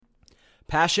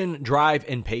Passion, drive,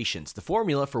 and patience. The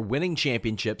formula for winning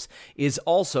championships is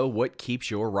also what keeps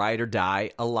your ride or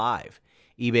die alive.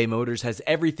 eBay Motors has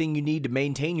everything you need to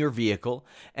maintain your vehicle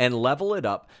and level it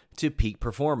up to peak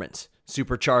performance.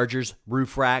 Superchargers,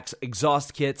 roof racks,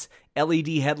 exhaust kits, LED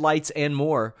headlights, and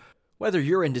more. Whether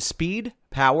you're into speed,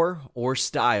 power, or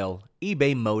style,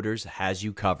 eBay Motors has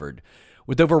you covered.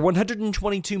 With over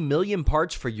 122 million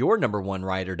parts for your number one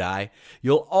ride or die,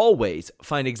 you'll always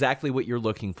find exactly what you're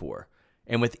looking for.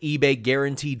 And with eBay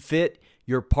Guaranteed Fit,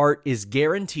 your part is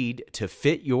guaranteed to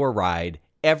fit your ride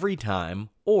every time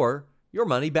or your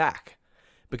money back.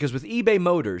 Because with eBay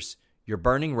Motors, you're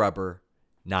burning rubber,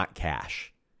 not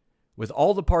cash. With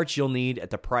all the parts you'll need at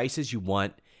the prices you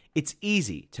want, it's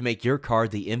easy to make your car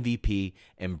the MVP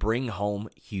and bring home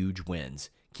huge wins.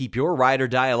 Keep your ride or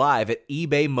die alive at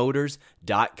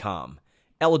ebaymotors.com.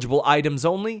 Eligible items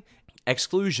only.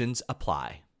 Exclusions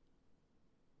apply.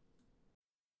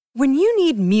 When you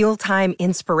need mealtime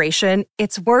inspiration,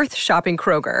 it's worth shopping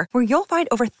Kroger, where you'll find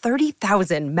over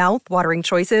 30,000 mouth-watering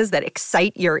choices that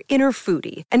excite your inner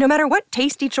foodie. And no matter what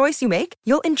tasty choice you make,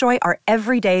 you'll enjoy our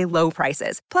everyday low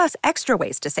prices, plus extra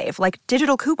ways to save, like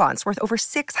digital coupons worth over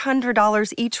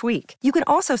 $600 each week. You can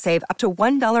also save up to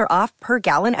 $1 off per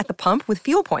gallon at the pump with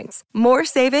fuel points. More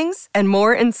savings and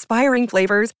more inspiring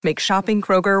flavors make shopping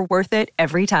Kroger worth it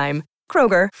every time.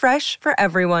 Kroger, fresh for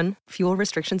everyone. Fuel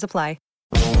restrictions apply.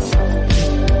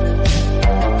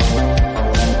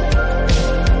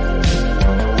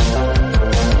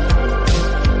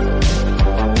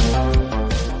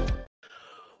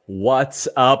 What's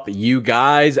up, you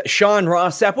guys? Sean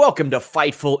Rossap, welcome to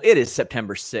Fightful. It is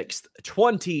September 6th,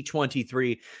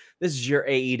 2023. This is your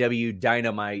AEW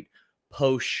Dynamite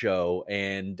post show,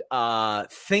 and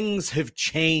things have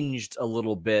changed a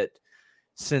little bit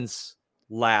since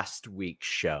last week's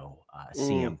show.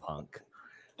 CM Punk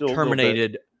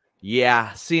terminated.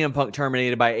 Yeah, CM Punk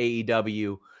terminated by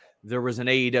AEW. There was an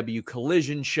AEW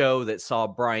Collision show that saw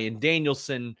Bryan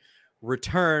Danielson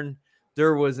return.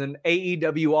 There was an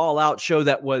AEW All Out show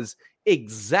that was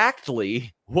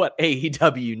exactly what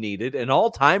AEW needed, an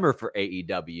all-timer for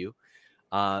AEW.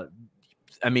 I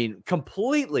mean,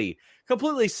 completely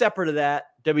separate of that,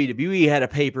 WWE had a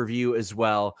pay-per-view as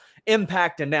well.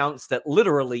 Impact announced that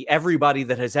literally everybody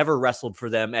that has ever wrestled for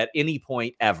them at any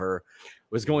point ever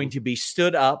was going to be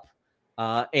stood up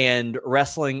and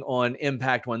wrestling on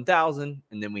Impact 1000.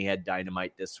 And then we had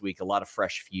Dynamite this week. A lot of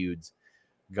fresh feuds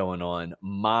going on.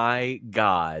 My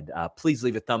God, please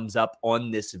leave a thumbs up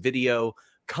on this video.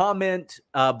 Comment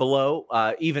below,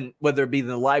 even whether it be in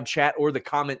the live chat or the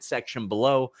comment section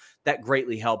below. That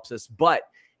greatly helps us. But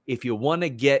if you want to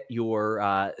get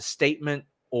your statement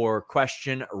or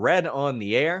question read on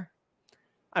the air,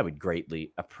 I would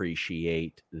greatly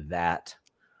appreciate that.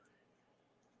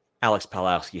 Alex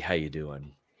Palowski, how you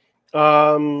doing?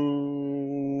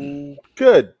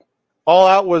 Good. All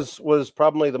Out was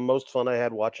probably the most fun I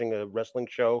had watching a wrestling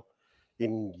show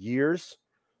in years.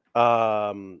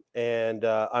 And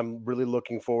I'm really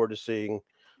looking forward to seeing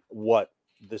what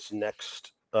this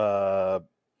next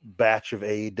batch of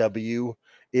AEW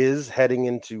is heading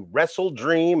into Wrestle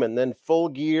Dream and then Full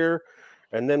Gear,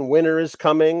 and then Winter is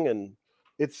coming, and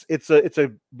it's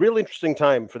a really interesting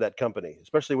time for that company,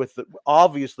 especially with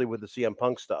obviously with the CM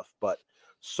Punk stuff, but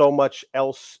so much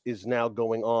else is now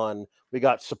going on. We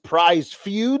got surprise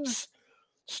feuds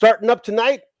starting up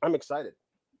tonight. I'm excited.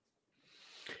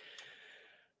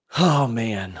 Oh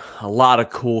man, a lot of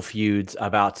cool feuds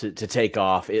about to take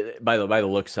off by the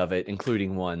looks of it,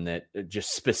 including one that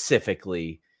just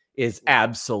specifically is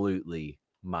absolutely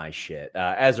my shit.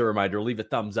 As a reminder, leave a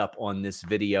thumbs up on this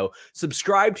video.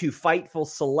 Subscribe to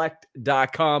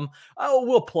FightfulSelect.com. Oh,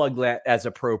 we'll plug that as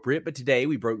appropriate. But today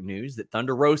we broke news that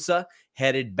Thunder Rosa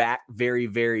headed back very,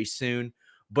 very soon.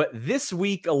 But this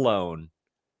week alone,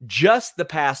 just the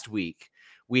past week,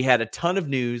 we had a ton of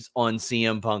news on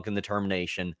CM Punk and the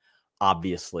termination.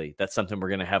 Obviously, that's something we're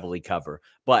going to heavily cover.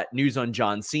 But news on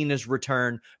John Cena's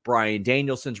return, Bryan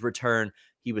Danielson's return.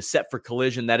 He was set for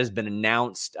Collision. That has been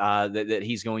announced that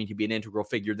he's going to be an integral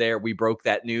figure there. We broke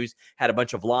that news. Had a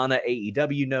bunch of Lana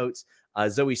AEW notes.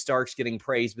 Zoe Starks getting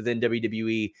praised within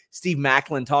WWE. Steve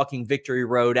Maclin talking Victory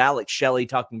Road. Alex Shelley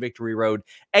talking Victory Road.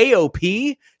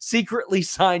 AOP secretly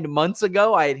signed months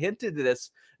ago. I had hinted at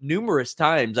this numerous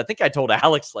times. I think I told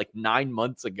Alex like 9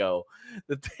 months ago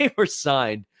that they were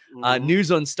signed.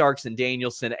 News on Starks and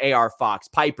Danielson, AR Fox,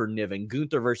 Piper Niven,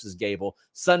 Gunther versus Gable,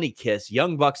 Sonny Kiss,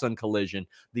 Young Bucks on Collision,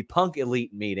 the Punk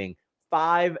Elite meeting,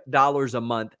 $5 a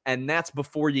month. And that's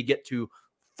before you get to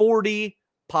 40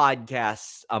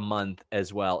 podcasts a month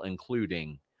as well,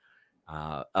 including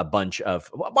a bunch of...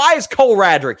 Why is Cole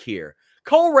Radrick here?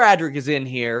 Cole Radrick is in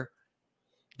here.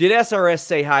 Did SRS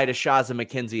say hi to Shaza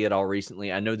McKenzie at all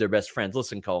recently? I know they're best friends.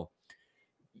 Listen, Cole,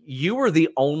 you were the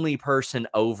only person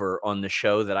over on the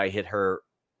show that I hit her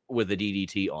with a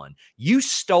DDT on. You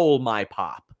stole my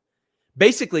pop.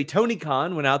 Basically, Tony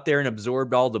Khan went out there and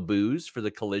absorbed all the booze for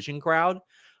the Collision crowd.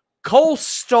 Cole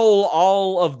stole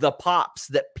all of the pops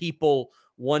that people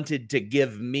wanted to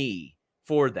give me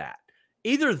for that.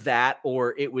 Either that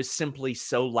or it was simply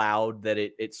so loud that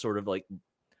it sort of like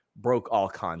broke all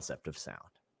concept of sound.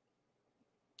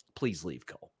 Please leave,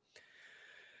 Cole.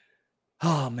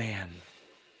 Oh, man.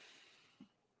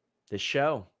 This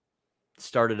show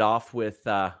started off with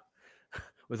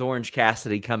Orange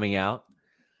Cassidy coming out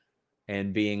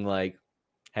and being like,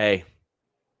 hey,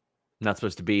 I'm not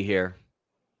supposed to be here,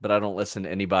 but I don't listen to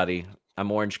anybody.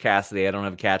 I'm Orange Cassidy. I don't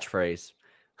have a catchphrase.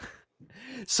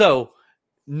 So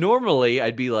normally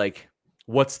I'd be like,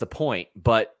 what's the point?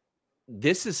 But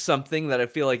this is something that I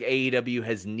feel like AEW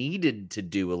has needed to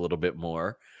do a little bit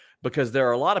more, because there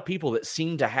are a lot of people that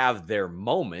seem to have their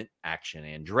moment, Action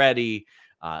Andretti,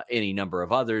 any number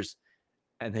of others,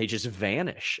 and they just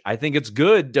vanish. I think it's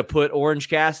good to put Orange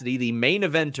Cassidy, the main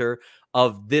eventer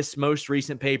of this most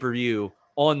recent pay-per-view,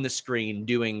 on the screen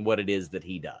doing what it is that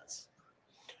he does.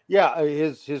 Yeah,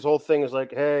 his whole thing is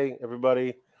like, hey,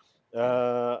 everybody,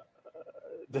 they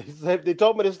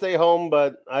told me to stay home,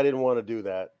 but I didn't want to do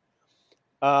that.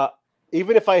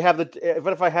 Even if I have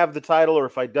the title, or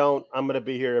if I don't, I'm going to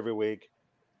be here every week.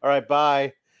 All right,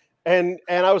 bye. And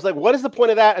I was like, what is the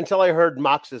point of that? Until I heard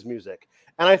Mox's music.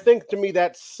 And I think to me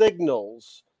that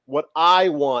signals what I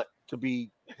want to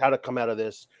be, how to come out of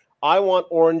this. I want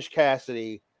Orange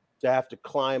Cassidy to have to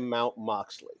climb Mount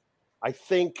Moxley. I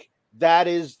think that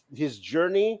is his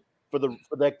journey for the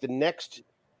next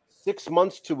 6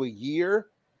 months to a year.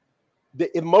 The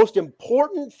most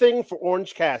important thing for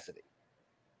Orange Cassidy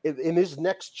in his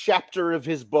next chapter of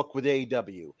his book with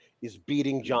AEW is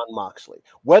beating Jon Moxley.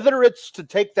 Whether it's to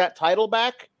take that title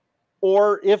back,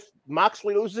 or if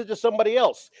Moxley loses it to somebody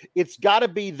else, it's got to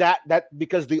be that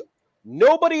because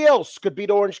nobody else could beat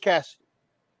Orange Cassidy.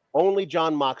 Only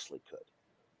Jon Moxley could.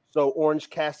 So Orange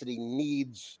Cassidy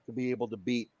needs to be able to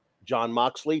beat Jon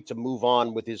Moxley to move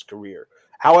on with his career.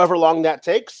 However long that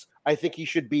takes, I think he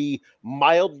should be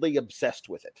mildly obsessed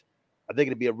with it. I think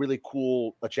it'd be a really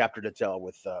cool chapter to tell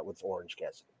with Orange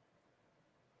Cassidy.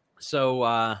 So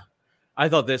I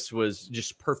thought this was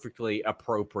just perfectly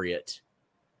appropriate.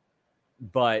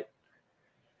 But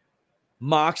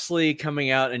Moxley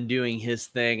coming out and doing his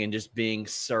thing and just being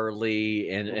surly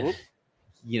and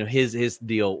his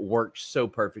deal worked so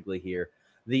perfectly here.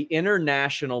 The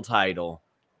international title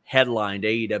headlined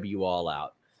AEW All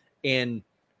Out. And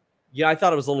yeah, I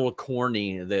thought it was a little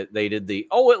corny that they did it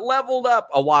leveled up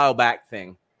a while back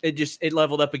thing. It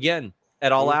leveled up again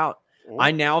at All Out.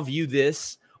 I now view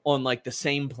this on like the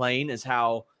same plane as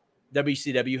how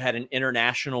WCW had an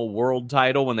international world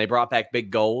title when they brought back Big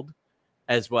Gold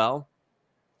as well.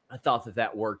 I thought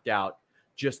that worked out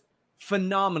just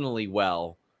phenomenally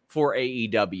well for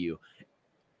AEW.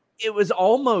 It was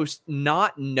almost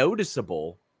not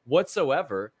noticeable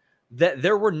whatsoever that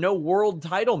there were no world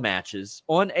title matches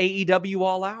on AEW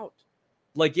All Out.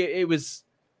 Like it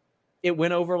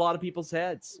went over a lot of people's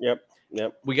heads.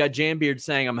 Yep. We got Jambeard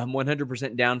saying I'm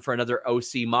 100% down for another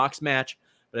OC Mox match,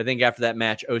 but I think after that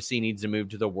match, OC needs to move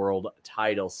to the world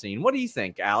title scene. What do you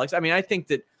think, Alex? I mean, I think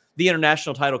that the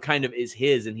international title kind of is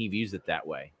his, and he views it that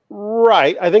way.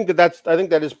 Right. I think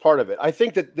that is part of it. I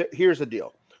think that here's the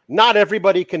deal. Not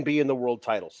everybody can be in the world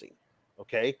title scene.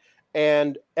 Okay.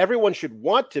 And everyone should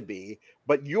want to be,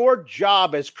 but your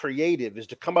job as creative is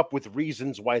to come up with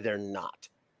reasons why they're not.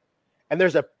 And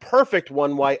there's a perfect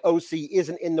one why OC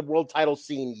isn't in the world title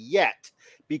scene yet,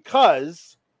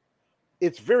 because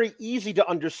it's very easy to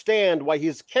understand why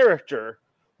his character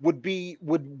would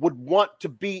want to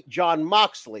beat Jon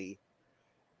Moxley.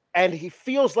 And he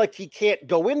feels like he can't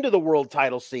go into the world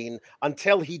title scene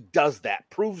until he does that,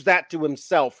 proves that to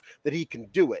himself that he can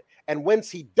do it. And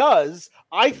once he does,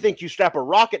 I think you strap a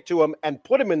rocket to him and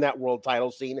put him in that world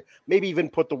title scene, maybe even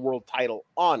put the world title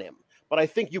on him. But I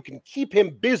think you can keep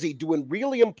him busy doing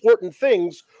really important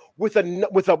things with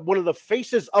one of the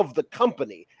faces of the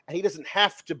company, and he doesn't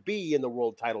have to be in the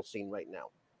world title scene right now.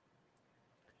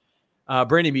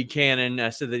 Brandon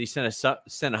Buchanan said that he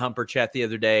sent a humper chat the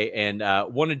other day and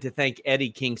wanted to thank Eddie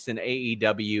Kingston,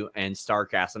 AEW, and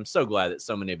StarCast. I'm so glad that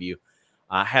so many of you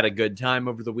had a good time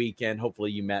over the weekend.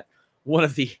 Hopefully you met one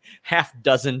of the half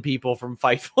dozen people from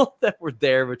Fightful that were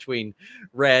there between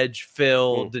Reg,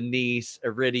 Phil, Denise,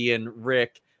 Iridian,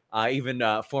 Rick. Even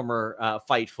former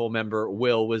Fightful member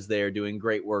Will was there doing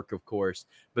great work, of course.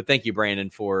 But thank you, Brandon,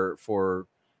 for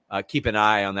keep an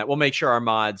eye on that. We'll make sure our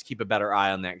mods keep a better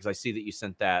eye on that because I see that you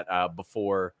sent that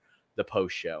before the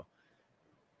post show.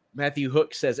 Matthew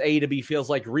Hook says AEW feels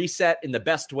like reset in the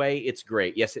best way. It's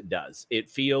great. Yes, it does. It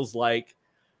feels like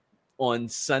on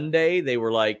Sunday they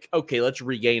were like, okay, let's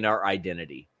regain our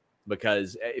identity,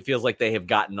 because it feels like they have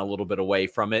gotten a little bit away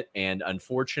from it. And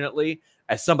unfortunately,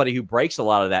 as somebody who breaks a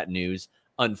lot of that news,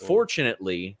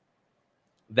 unfortunately,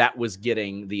 that was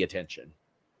getting the attention.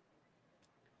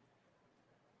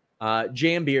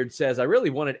 Jambeard says, I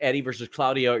really wanted Eddie versus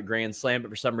Claudio at Grand Slam,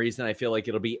 but for some reason I feel like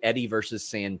it'll be Eddie versus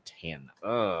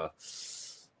Santana.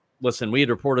 Listen, we had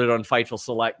reported on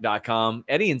FightfulSelect.com.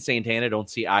 Eddie and Santana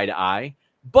don't see eye to eye,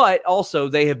 but also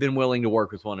they have been willing to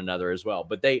work with one another as well.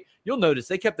 But you'll notice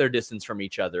they kept their distance from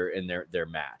each other in their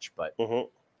match. But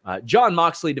John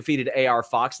Moxley defeated AR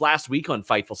Fox last week on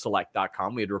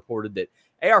FightfulSelect.com. We had reported that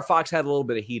AR Fox had a little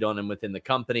bit of heat on him within the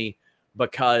company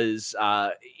because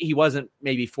he wasn't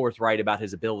maybe forthright about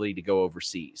his ability to go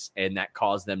overseas, and that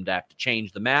caused them to have to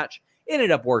change the match. It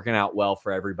ended up working out well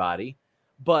for everybody,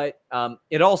 but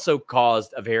it also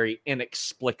caused a very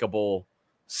inexplicable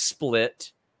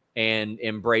split and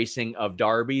embracing of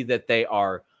Darby that they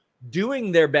are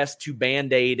doing their best to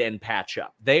Band-Aid and patch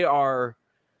up. They are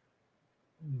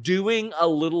doing a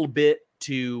little bit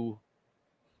to...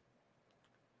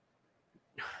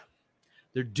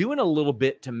 They're doing a little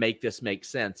bit to make this make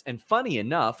sense. And funny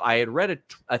enough, I had read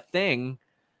a thing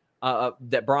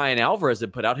that Brian Alvarez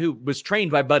had put out, who was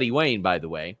trained by Buddy Wayne, by the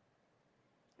way.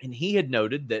 And he had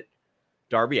noted that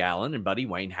Darby Allin and Buddy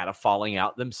Wayne had a falling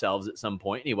out themselves at some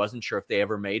point, and he wasn't sure if they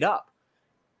ever made up.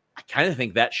 I kind of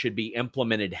think that should be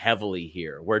implemented heavily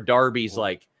here, where Darby's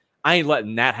like, I ain't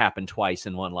letting that happen twice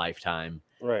in one lifetime.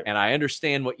 Right. And I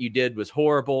understand what you did was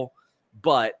horrible,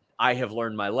 but I have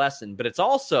learned my lesson. But it's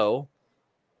also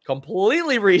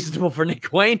completely reasonable for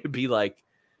Nick Wayne to be like,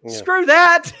 screw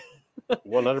that.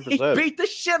 100%. He beat the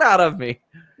shit out of me.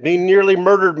 He nearly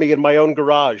murdered me in my own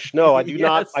garage. No, I do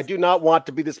not. I do not want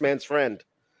to be this man's friend.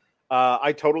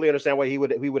 I totally understand why he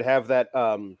would have that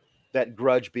that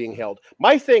grudge being held.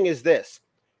 My thing is this: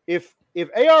 if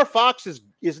AR Fox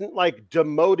isn't like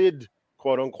demoted,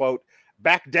 quote unquote,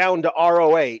 back down to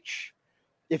ROH,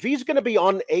 if he's going to be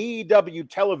on AEW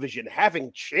television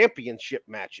having championship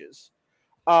matches,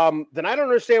 then I don't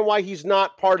understand why he's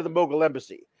not part of the Mogul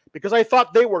Embassy, because I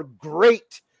thought they were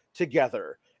great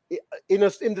together. In the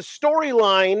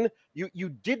storyline, you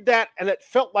did that, and it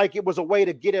felt like it was a way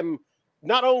to get him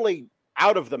not only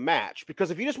out of the match,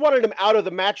 because if you just wanted him out of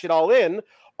the match at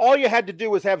All you had to do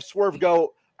was have Swerve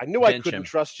go, I knew I couldn't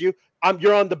trust you.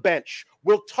 You're on the bench.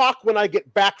 We'll talk when I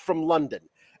get back from London.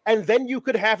 And then you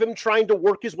could have him trying to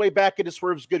work his way back into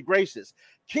Swerve's good graces.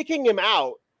 Kicking him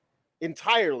out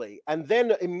entirely and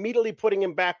then immediately putting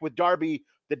him back with Darby,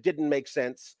 that didn't make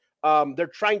sense. They're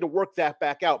trying to work that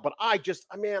back out, but I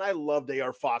loved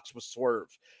AR Fox with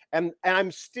Swerve, and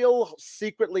I'm still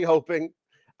secretly hoping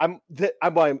I'm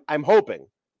hoping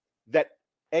that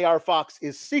AR Fox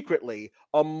is secretly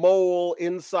a mole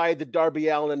inside the Darby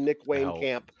Allin and Nick Wayne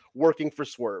camp working for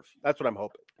Swerve. That's what I'm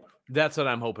hoping. That's what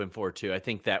I'm hoping for too. I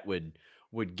think that would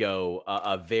go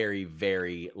a very,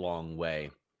 very long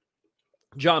way.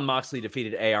 John Moxley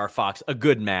defeated AR Fox, a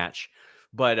good match,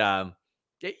 but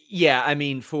yeah, I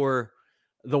mean, for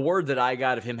the word that I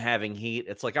got of him having heat,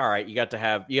 it's like, all right, you have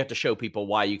to show people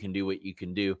why you can do what you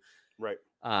can do. Right.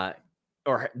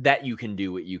 Or that you can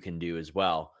do what you can do as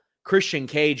well. Christian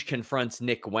Cage confronts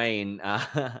Nick Wayne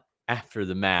after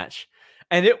the match,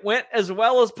 and it went as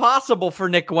well as possible for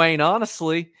Nick Wayne.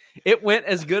 Honestly, it went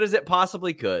as good as it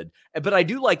possibly could. But I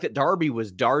do like that Darby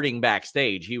was darting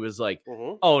backstage. He was like,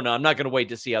 oh no, I'm not going to wait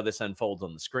to see how this unfolds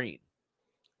on the screen.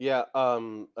 Yeah.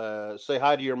 Say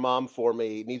hi to your mom for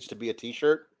me. It needs to be a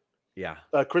t-shirt. Yeah.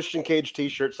 Christian Cage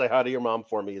t-shirt. Say hi to your mom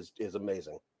for me is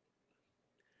amazing.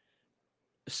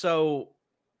 So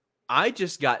I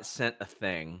just got sent a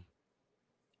thing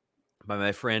by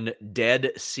my friend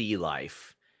Dead Sea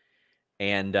Life,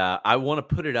 and I want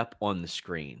to put it up on the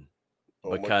screen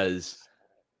because,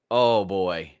 oh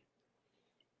boy,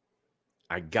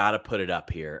 I got to put it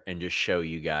up here and just show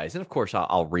you guys. And of course,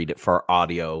 I'll read it for our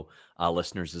audio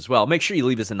listeners as well. Make sure you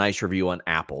leave us a nice review on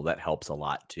Apple. That helps a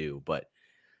lot too. But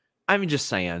I'm just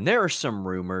saying, there are some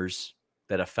rumors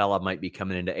that a fella might be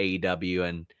coming into AEW.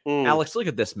 And Alex, look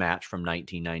at this match from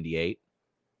 1998.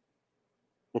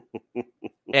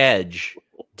 Edge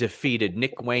defeated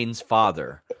Nick Wayne's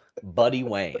father, Buddy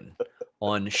Wayne,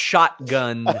 on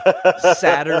Shotgun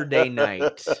Saturday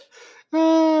night.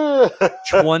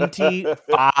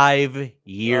 25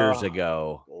 years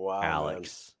ago, wow,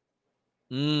 Alex.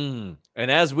 And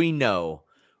as we know,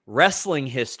 wrestling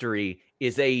history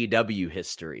is AEW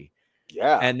history.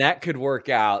 Yeah. And that could work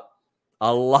out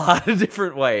a lot of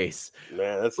different ways.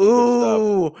 Man, that's some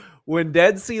good stuff. When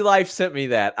Dead Sea Life sent me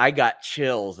that, I got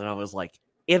chills. And I was like,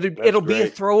 it'll be a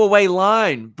throwaway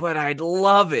line, but I'd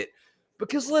love it.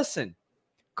 Because listen,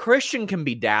 Christian can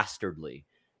be dastardly.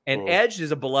 And Edge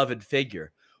is a beloved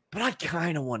figure. But I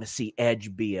kind of want to see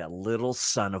Edge be a little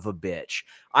son of a bitch.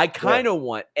 I kind of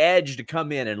want Edge to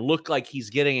come in and look like he's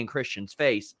getting in Christian's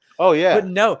face. Oh, yeah. But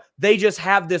no, they just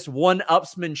have this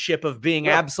one-upsmanship of being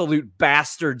absolute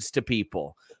bastards to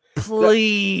people.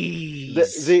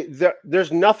 Please.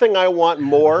 There's nothing I want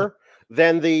more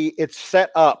than it's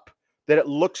set up that it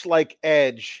looks like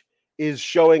Edge is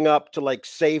showing up to like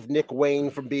save Nick Wayne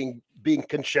from being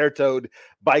concertoed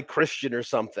by Christian or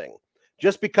something.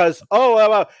 Just because,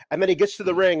 and then he gets to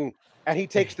the ring and he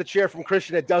takes the chair from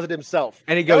Christian and does it himself.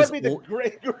 And he goes, that would be the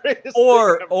greatest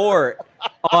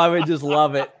I would just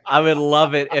love it. I would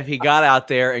love it if he got out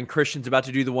there and Christian's about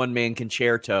to do the one-man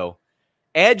concerto.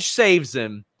 Edge saves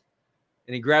him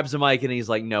and he grabs the mic and he's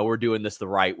like, no, we're doing this the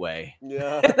right way.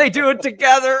 Yeah. And they do it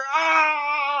together.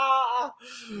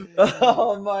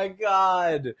 Oh my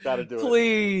God. Gotta do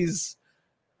Please.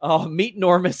 Oh, Meat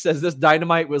Normus says this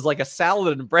Dynamite was like a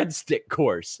salad and breadstick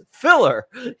course. Filler.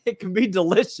 It can be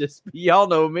delicious, but y'all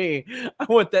know me. I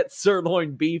want that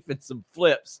sirloin beef and some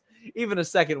flips. Even a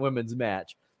second women's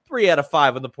match. 3 out of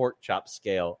 5 on the pork chop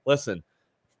scale. Listen,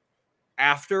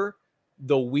 after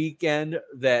the weekend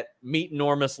that Meat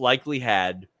Normus likely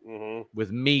had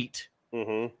with meat,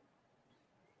 I'm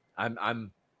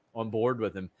on board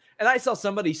with him. And I saw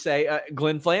somebody say,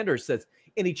 Glenn Flanders says,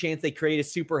 any chance they create a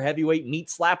super heavyweight meat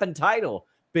slapping title?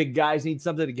 Big guys need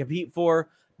something to compete for.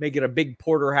 Make it a big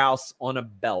porterhouse on a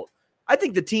belt. I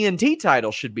think the TNT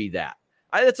title should be that.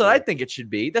 That's what I think it should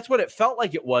be. That's what it felt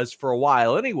like it was for a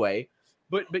while anyway.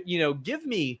 But give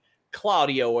me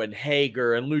Claudio and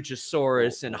Hager and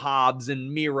Luchasaurus and Hobbs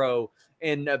and Miro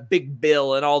and Big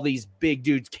Bill and all these big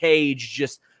dudes, Cage,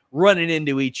 just running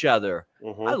into each other.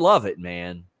 I love it,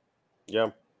 man.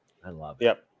 Yeah. I love it.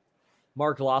 Yep.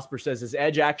 Mark Losper says, is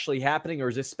Edge actually happening or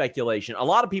is this speculation? A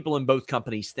lot of people in both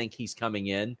companies think he's coming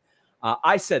in.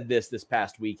 I said this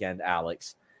past weekend,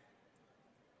 Alex.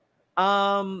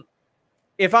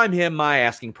 If I'm him, my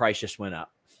asking price just went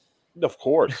up. Of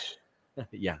course.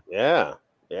 Yeah.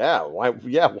 Why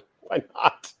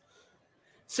not?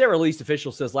 Sarah Least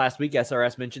Official says, last week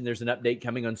SRS mentioned there's an update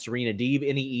coming on Serena Deeb.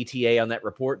 Any ETA on that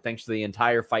report? Thanks to the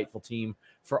entire Fightful team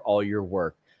for all your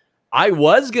work. I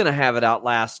was going to have it out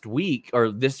last week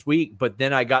or this week, but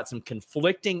then I got some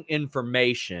conflicting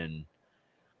information.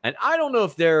 And I don't know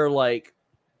if they're like,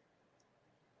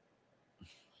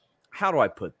 how do I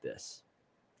put this?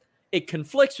 It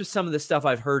conflicts with some of the stuff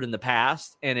I've heard in the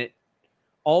past, and it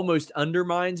almost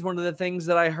undermines one of the things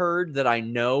that I heard that I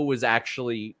know was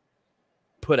actually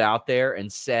put out there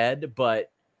and said, but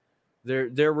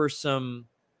there were some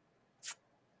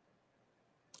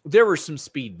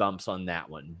speed bumps on that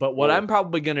one. But what I'm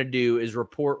probably going to do is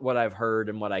report what I've heard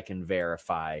and what I can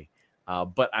verify.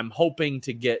 But I'm hoping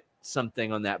to get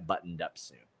something on that buttoned up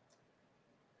soon.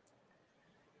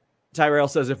 Tyrell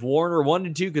says, if Warner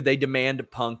wanted to, could they demand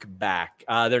Punk back?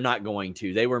 They're not going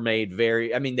to. They were made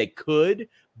they could,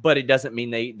 but it doesn't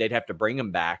mean they'd have to bring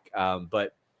him back.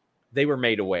 But they were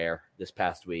made aware this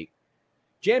past week.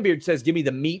 Janbeard says, give me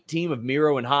the meat team of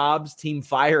Miro and Hobbs, Team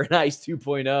Fire and Ice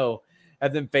 2.0.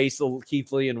 Have them face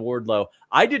Keith Lee and Wardlow.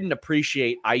 I didn't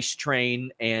appreciate Ice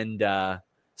Train and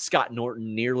Scott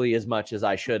Norton nearly as much as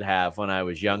I should have when I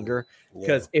was younger.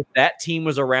 Because if that team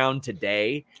was around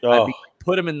today, I'd be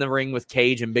put him in the ring with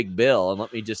Cage and Big Bill and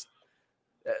let me just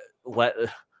let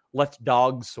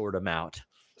dogs sort him out.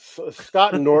 So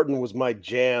Scott Norton was my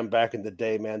jam back in the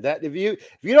day, man. That if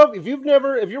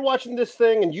you're watching this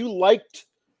thing and you liked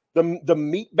the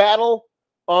meat battle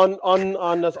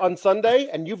on Sunday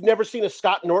and you've never seen a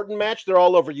Scott Norton match, they're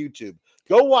all over YouTube.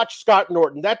 Go watch Scott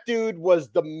Norton. That dude was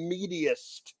the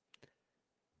meatiest.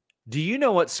 Do you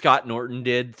know what Scott Norton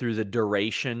did through the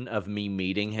duration of me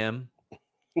meeting him?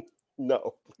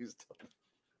 No, please don't.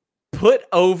 Put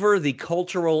over the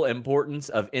cultural importance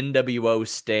of NWO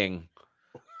Sting.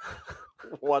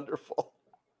 Wonderful.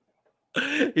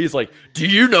 He's like, do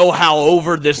you know how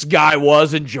over this guy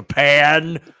was in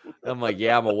Japan? I'm like,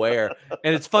 yeah, I'm aware.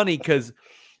 And it's funny because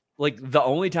like the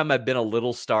only time I've been a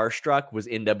little starstruck was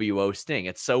NWO Sting.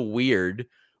 It's so weird.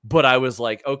 But I was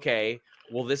like, okay,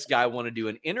 will this guy want to do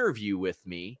an interview with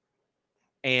me?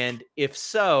 And if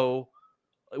so,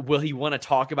 will he want to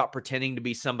talk about pretending to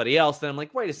be somebody else? Then I'm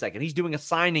like, wait a second. He's doing a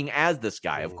signing as this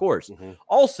guy, of course.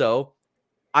 Also,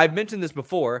 I've mentioned this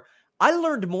before. I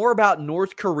learned more about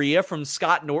North Korea from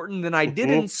Scott Norton than I did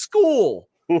in school.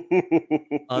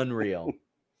 Unreal.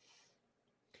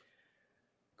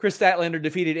 Chris Statlander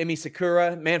defeated Emi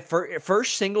Sakura. Man,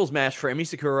 first singles match for Emi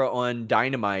Sakura on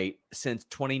Dynamite since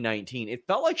 2019. It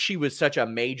felt like she was such a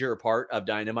major part of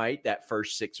Dynamite that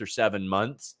first 6 or 7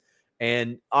 months.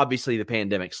 And obviously the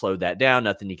pandemic slowed that down.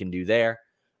 Nothing you can do there.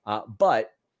 But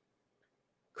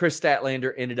Chris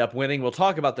Statlander ended up winning. We'll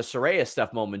talk about the Saraya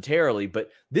stuff momentarily,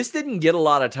 but this didn't get a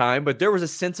lot of time, but there was a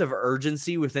sense of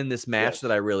urgency within this match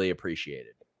that I really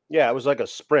appreciated. Yeah, it was like a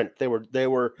sprint. They were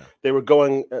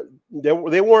going.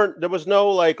 They weren't. There was no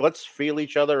like, let's feel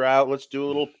each other out. Let's do a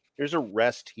little. Here's a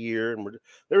rest here, and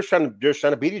they were trying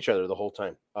to beat each other the whole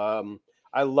time.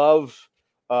 I love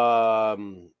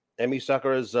Emi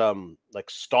Sakura's like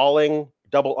stalling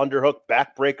double underhook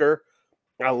backbreaker.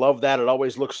 I love that. It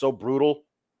always looks so brutal.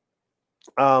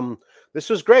 This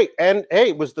was great, and hey,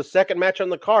 it was the second match on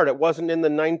the card. It wasn't in the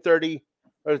 9:30,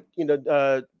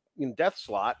 death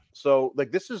slot. So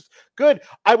like, this is good.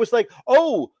 I was like,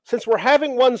 oh, since we're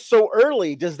having one so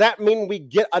early, does that mean we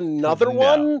get another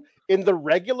one in the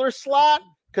regular slot?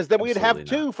 Because then we'd have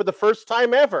two for the first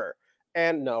time ever.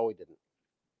 And no, we didn't.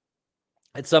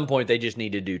 At some point, they just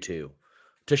need to do two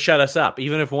to shut us up,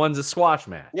 even if one's a squash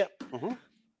match. Yep.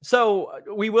 So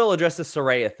we will address the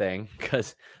Saraya thing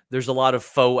because there's a lot of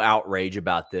faux outrage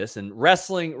about this, and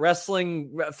wrestling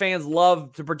fans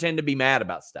love to pretend to be mad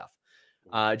about stuff.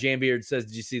 Jambeard says,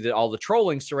 did you see all the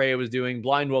trolling Saraya was doing?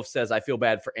 Blind Wolf says, I feel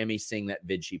bad for Emi seeing that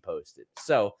vid she posted.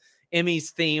 So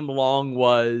Emi's theme long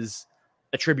was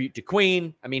a tribute to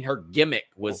Queen. I mean, her gimmick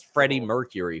was Freddie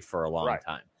Mercury for a long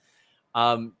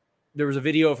time. There was a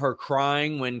video of her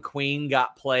crying when Queen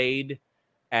got played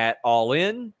at All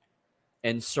In,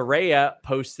 and Saraya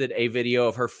posted a video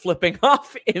of her flipping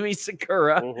off Emi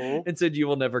Sakura and said, you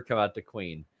will never come out to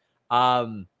Queen.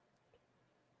 I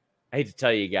hate to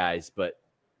tell you guys, but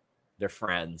they're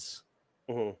friends.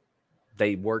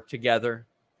 They work together.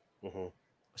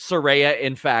 Saraya,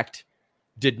 in fact,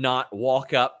 did not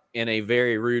walk up in a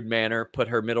very rude manner, put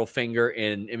her middle finger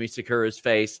in Emi Sakura's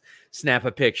face, snap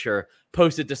a picture,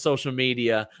 post it to social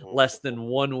media less than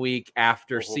 1 week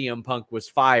after CM Punk was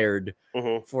fired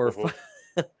for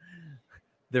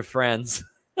they're friends.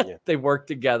 They work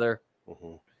together.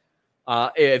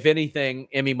 If anything,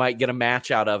 Emi might get a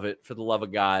match out of it, for the love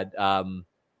of God.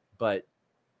 But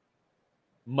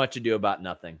much ado about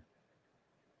nothing.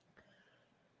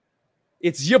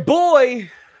 It's your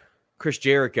boy, Chris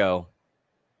Jericho.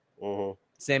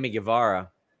 Sammy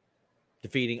Guevara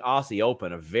defeating Aussie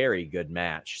Open, a very good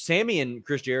match. Sammy and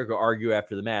Chris Jericho argue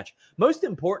after the match. Most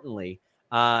importantly,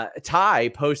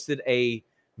 Ty posted a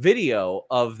video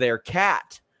of their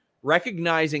cat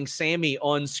recognizing Sammy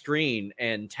on screen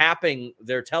and tapping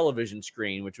their television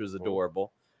screen, which was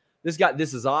adorable. This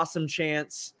is awesome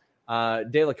chance.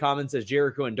 De La Common says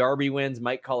Jericho and Darby wins.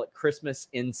 Might call it Christmas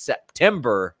in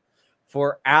September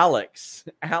for Alex.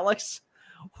 Alex,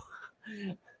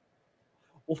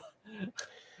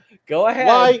 go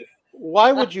ahead.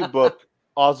 Why would you book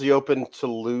Aussie Open to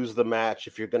lose the match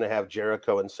if you're going to have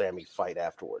Jericho and Sammy fight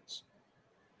afterwards?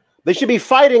 They should be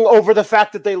fighting over the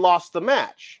fact that they lost the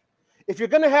match. If you're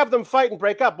going to have them fight and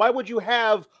break up, why would you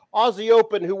have Aussie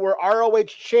Open, who were ROH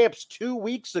champs 2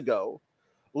 weeks ago,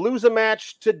 lose a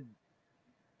match to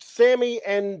Sammy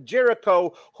and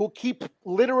Jericho, who keep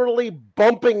literally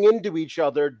bumping into each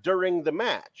other during the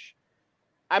match?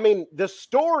 I mean, the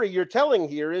story you're telling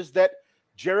here is that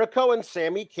Jericho and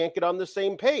Sammy can't get on the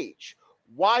same page.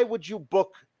 Why would you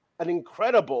book an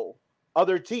incredible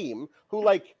other team who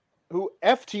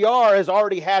FTR has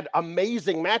already had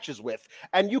amazing matches with,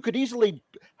 and you could easily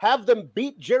have them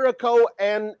beat Jericho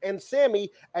and Sammy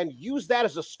and use that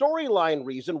as a storyline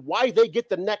reason why they get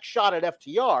the next shot at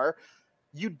FTR?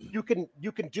 You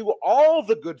can do all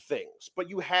the good things, but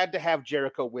you had to have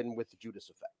Jericho win with the Judas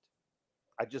effect.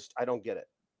 I don't get it.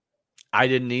 I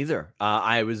didn't either.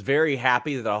 I was very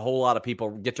happy that a whole lot of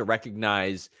people get to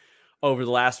recognize over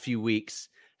the last few weeks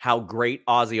how great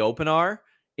Aussie Open are.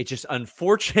 It's just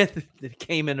unfortunate that it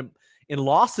came in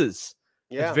losses.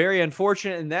 Yeah. It's very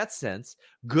unfortunate in that sense.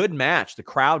 Good match. The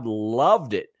crowd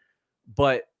loved it.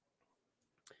 But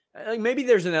maybe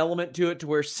there's an element to it to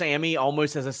where Sammy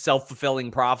almost has a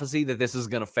self-fulfilling prophecy that this is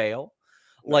going to fail.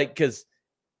 Because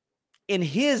in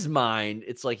his mind,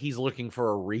 it's like he's looking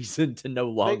for a reason to no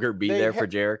longer be there for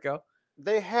Jericho.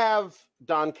 They have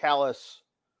Don Callis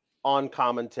on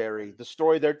commentary. The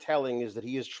story they're telling is that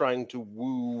he is trying to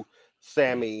woo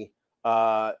Sammy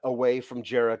away from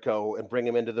Jericho and bring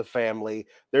him into the family.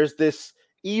 There's this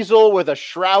easel with a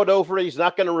shroud over it. He's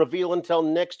not going to reveal until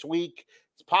next week.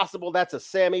 It's possible that's a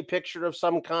Sammy picture of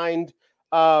some kind.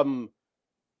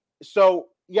 So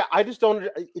yeah, I just don't.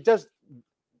 It does.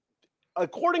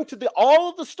 According to all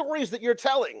of the stories that you're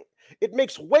telling, it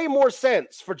makes way more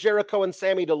sense for Jericho and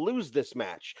Sammy to lose this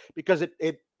match because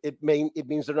it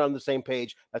means they're not on the same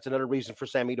page. That's another reason for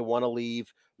Sammy to want to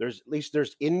leave. At least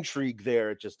there's intrigue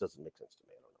there. It just doesn't make sense to me.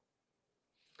 I don't know.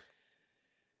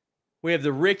 We have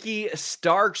the Ricky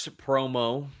Starks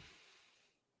promo.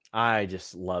 I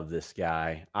just love this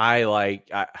guy.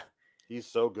 He's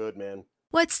so good, man.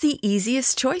 What's the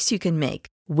easiest choice you can make?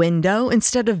 Window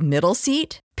instead of middle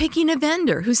seat? Picking a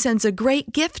vendor who sends a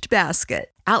great gift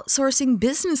basket? Outsourcing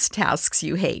business tasks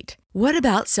you hate? What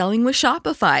about selling with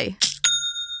Shopify?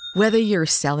 Whether you're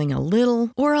selling a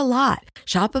little or a lot,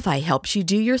 Shopify helps you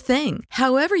do your thing,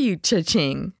 however you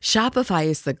cha-ching. Shopify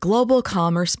is the global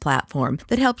commerce platform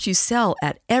that helps you sell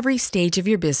at every stage of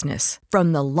your business.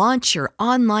 From the launch your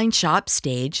online shop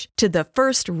stage to the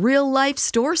first real-life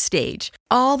store stage,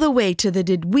 all the way to the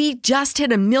did we just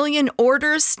hit 1 million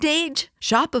orders stage.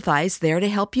 Shopify's there to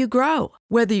help you grow.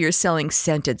 Whether you're selling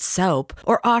scented soap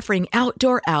or offering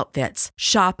outdoor outfits,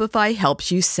 Shopify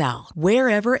helps you sell.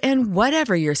 Wherever and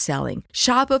whatever you're selling,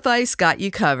 Shopify's got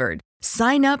you covered.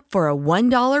 Sign up for a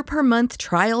 $1 per month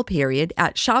trial period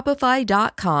at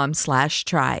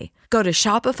shopify.com/try. Go to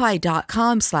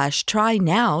shopify.com/try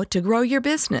now to grow your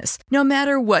business, no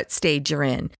matter what stage you're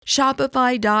in.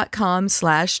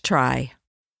 Shopify.com/try.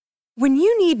 When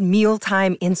you need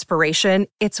mealtime inspiration,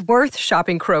 it's worth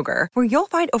shopping Kroger, where you'll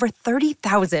find over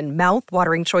 30,000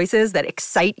 mouth-watering choices that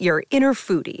excite your inner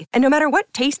foodie. And no matter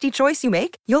what tasty choice you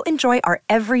make, you'll enjoy our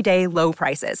everyday low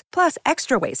prices, plus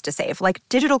extra ways to save, like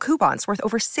digital coupons worth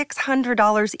over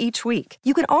 $600 each week.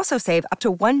 You can also save up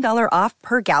to $1 off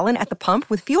per gallon at the pump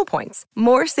with fuel points.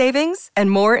 More savings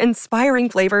and more inspiring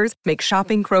flavors make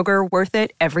shopping Kroger worth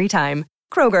it every time.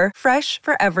 Kroger, fresh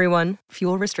for everyone.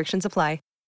 Fuel restrictions apply.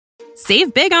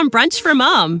 Save big on brunch for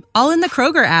mom, all in the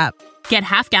Kroger app. Get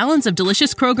half gallons of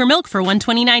delicious Kroger milk for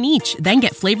 $1.29 each. Then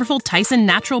get flavorful Tyson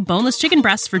natural boneless chicken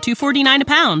breasts for $2.49 a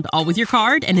pound, all with your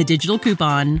card and a digital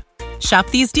coupon. Shop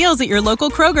these deals at your local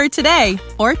Kroger today,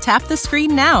 or tap the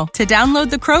screen now to download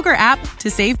the Kroger app to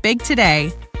save big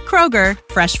today. Kroger,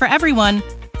 fresh for everyone.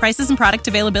 Prices and product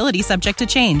availability subject to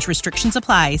change. Restrictions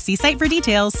apply. See site for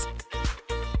details.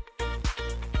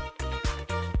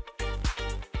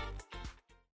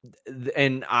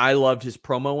 And I loved his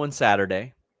promo on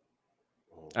Saturday.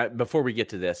 Before we get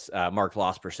to this, Mark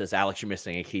Losper says, Alex, you're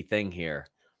missing a key thing here.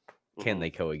 Can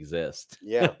they coexist?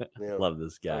 Yeah. Love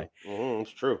this guy. It's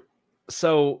true.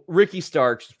 So Ricky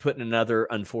Starks was put in another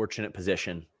unfortunate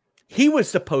position. He was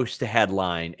supposed to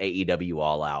headline AEW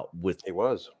All Out with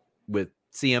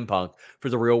CM Punk for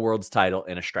the Real World's title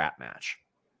in a strap match.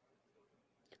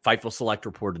 Fightful Select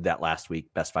reported that last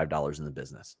week. Best $5 in the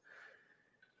business.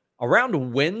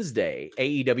 Around Wednesday,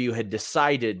 AEW had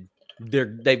decided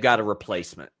they've got a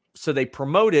replacement. So they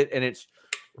promote it, and it's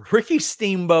Ricky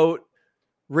Steamboat,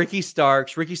 Ricky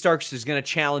Starks. Ricky Starks is going to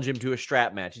challenge him to a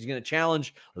strap match. He's going to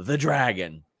challenge the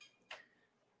Dragon.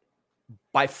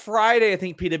 By Friday, I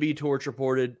think PW Torch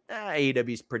reported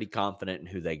AEW is pretty confident in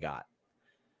who they got.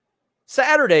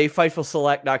 Saturday,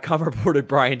 FightfulSelect.com reported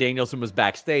Bryan Danielson was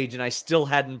backstage, and I still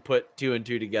hadn't put 2 and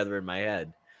 2 together in my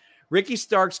head. Ricky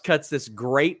Starks cuts this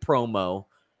great promo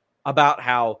about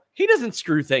how he doesn't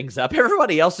screw things up.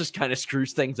 Everybody else just kind of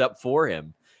screws things up for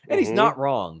him. And he's not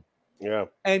wrong. Yeah.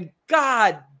 And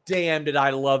god damn did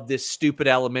I love this stupid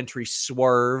elementary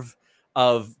swerve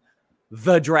of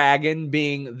the Dragon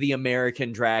being the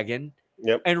American Dragon.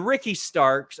 Yep. And Ricky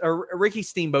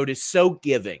Steamboat is so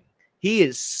giving. He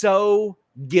is so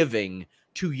giving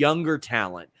to younger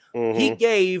talent. He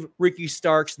gave Ricky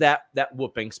Starks that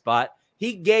whooping spot.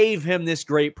 He gave him this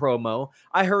great promo.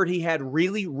 I heard he had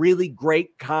really, really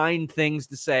great, kind things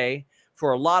to say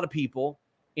for a lot of people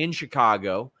in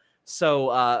Chicago.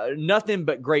 So nothing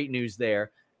but great news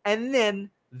there. And then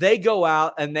they go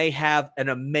out and they have an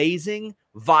amazing,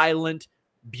 violent,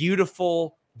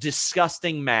 beautiful,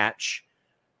 disgusting match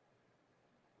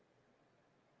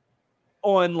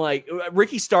on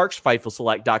Ricky Starks,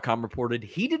 FightfulSelect.com reported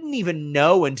he didn't even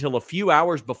know until a few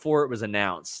hours before it was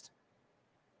announced.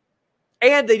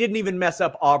 And they didn't even mess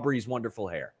up Aubrey's wonderful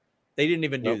hair. They didn't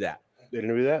even do that. They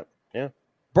didn't do that. Yeah.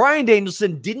 Bryan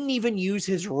Danielson didn't even use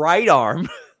his right arm.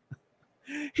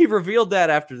 He revealed that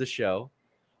after the show.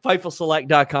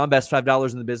 FightfulSelect.com, best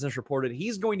 $5 in the business, reported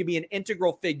he's going to be an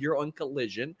integral figure on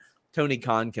Collision. Tony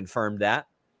Khan confirmed that.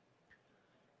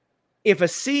 If a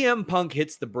CM Punk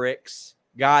hits the bricks,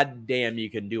 God damn, you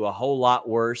can do a whole lot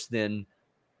worse than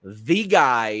the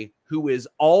guy who is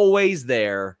always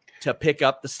there to pick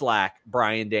up the slack,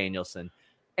 Bryan Danielson.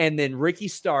 And then Ricky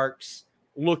Starks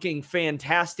looking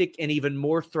fantastic and even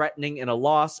more threatening in a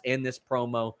loss in this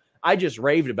promo. I just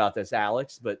raved about this,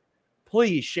 Alex, but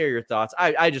please share your thoughts.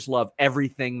 I just love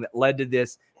everything that led to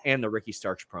this and the Ricky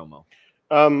Starks promo.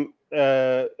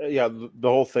 Yeah, the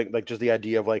whole thing, like just the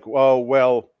idea of like, oh,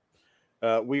 well,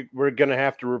 we're going to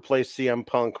have to replace CM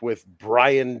Punk with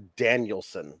Bryan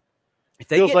Danielson. If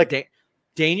they feels get like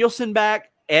Danielson back,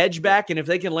 Edge back, and if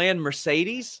they can land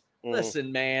Mercedes,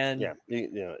 listen, man. Yeah,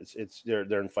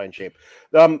 they're in fine shape.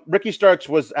 Ricky Starks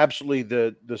was absolutely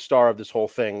the star of this whole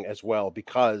thing as well,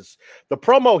 because the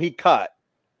promo he cut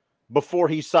before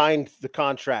he signed the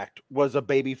contract was a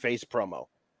babyface promo.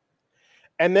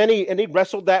 And then he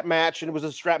wrestled that match, and it was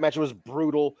a strap match. It was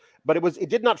brutal, but it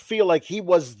did not feel like he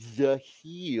was the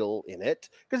heel in it,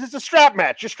 because it's a strap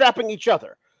match. You're strapping each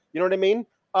other. You know what I mean?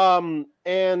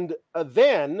 And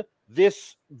then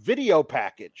this video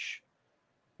package,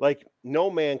 like,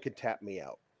 no man can tap me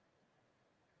out.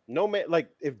 No man, like,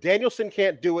 if Danielson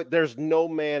can't do it, there's no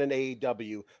man in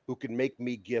AEW who can make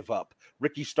me give up.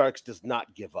 Ricky Starks does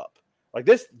not give up. Like,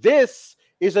 this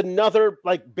is another,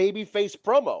 like, babyface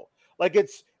promo. Like,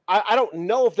 I don't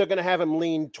know if they're going to have him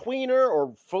lean tweener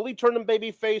or fully turn him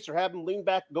babyface or have him lean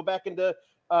back, go back into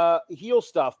heel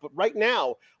stuff. But right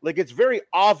now, like, it's very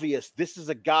obvious this is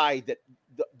a guy that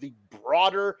the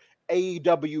broader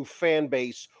AEW fan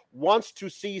base wants to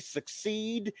see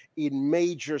succeed in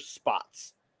major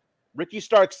spots. Ricky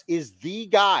Starks is the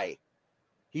guy.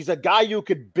 He's a guy you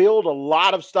could build a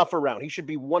lot of stuff around. He should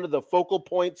be one of the focal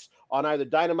points on either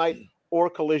Dynamite or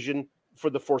Collision for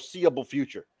the foreseeable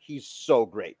future. He's so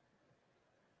great.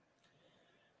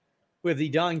 With the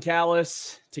Don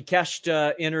Callis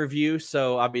Takeshita interview,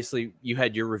 so obviously you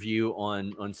had your review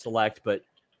on Select, but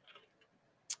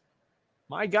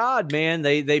my God, man,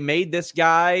 they made this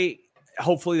guy.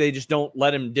 Hopefully they just don't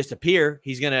let him disappear.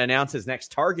 He's going to announce his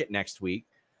next target next week.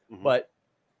 Mm-hmm. But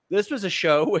this was a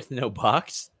show with no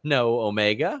Bucks, no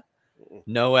Omega,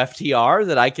 no FTR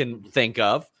that I can think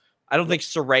of. I don't think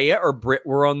Saraya or Britt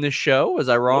were on this show. Was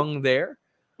I wrong there?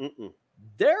 Mm-mm.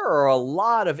 There are a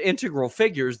lot of integral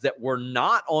figures that were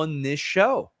not on this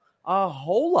show. A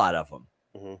whole lot of them.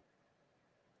 Mm-hmm.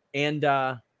 And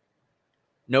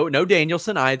no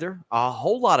Danielson either. A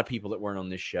whole lot of people that weren't on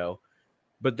this show.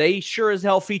 But they sure as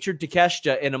hell featured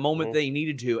Takeshita in a moment they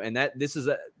needed to. And this is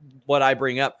what I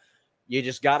bring up. You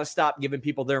just got to stop giving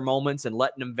people their moments and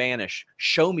letting them vanish.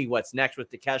 Show me what's next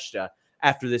with Takeshita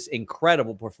after this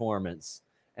incredible performance.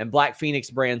 And Black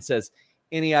Phoenix Brand says,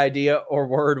 any idea or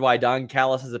word why Don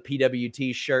Callis has a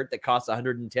PWT shirt that costs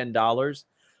 $110?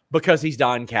 Because he's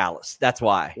Don Callis. That's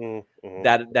why.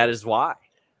 Mm-hmm. That is why.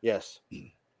 Yes.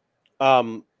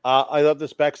 I love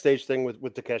this backstage thing with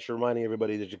Takeshita, reminding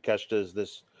everybody that Takeshita is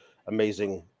this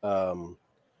amazing the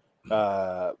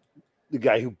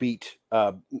guy who beat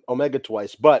Omega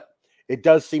twice. But it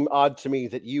does seem odd to me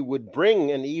that you would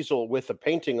bring an easel with a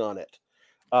painting on it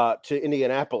to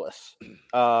Indianapolis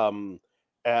and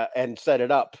set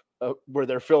it up where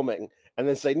they're filming, and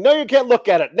then say, no, you can't look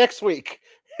at it next week.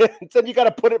 Then you got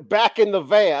to put it back in the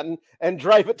van and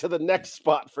drive it to the next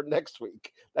spot for next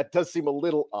week. That does seem a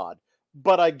little odd,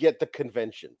 but I get the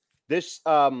convention. This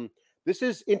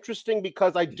is interesting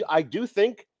because I do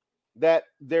think that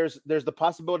there's the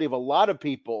possibility of a lot of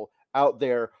people out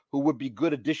there who would be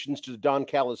good additions to the Don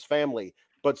Callis family,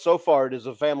 but so far it is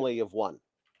a family of one.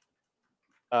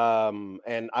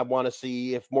 And I want to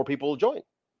see if more people will join.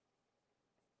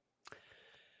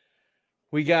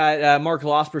 We got Mark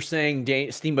Losper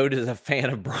saying Steamboat is a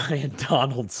fan of Brian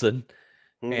Donaldson.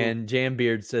 Mm-hmm. And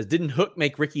Jambeard says, didn't Hook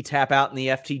make Ricky tap out in the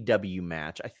FTW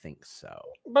match? I think so.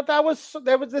 But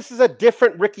this is a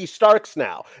different Ricky Starks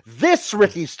now. This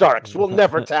Ricky Starks will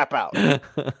never tap out.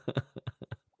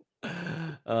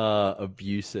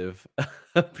 Abusive.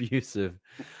 Abusive.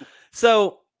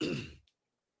 So,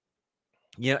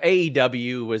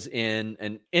 AEW was in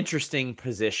an interesting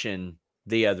position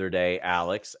the other day,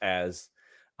 Alex, as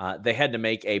they had to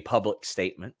make a public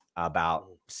statement about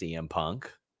CM Punk.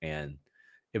 And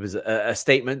it was a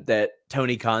statement that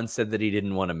Tony Khan said that he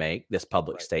didn't want to make, this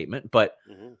public statement. But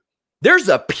there's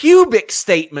a pubic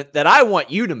statement that I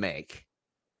want you to make,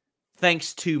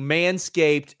 thanks to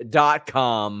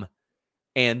manscaped.com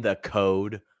and the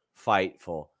code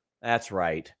FIGHTFUL. That's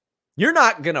right. You're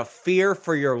not going to fear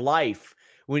for your life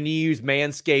when you use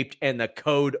Manscaped and the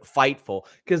code FIGHTFUL,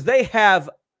 because they have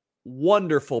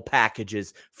wonderful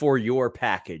packages for your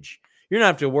package. You don't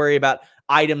have to worry about,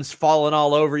 items falling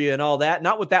all over you and all that.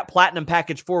 Not with that Platinum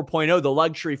Package 4.0, the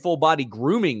luxury full body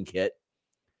grooming kit.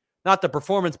 Not the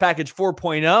Performance Package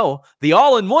 4.0, the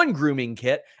all-in-one grooming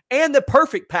kit, and the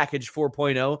Perfect Package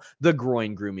 4.0, the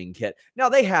groin grooming kit. Now,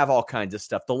 they have all kinds of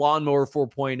stuff. The Lawnmower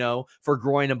 4.0 for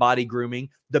groin and body grooming,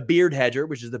 the Beard Hedger,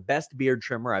 which is the best beard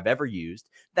trimmer I've ever used,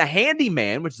 the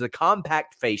Handyman, which is a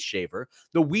compact face shaver,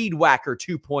 the Weed Whacker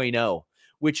 2.0,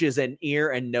 which is an ear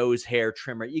and nose hair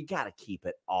trimmer. You got to keep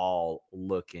it all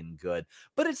looking good.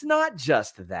 But it's not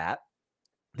just that.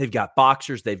 They've got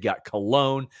boxers, they've got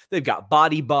cologne, they've got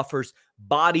body buffers,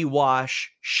 body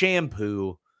wash,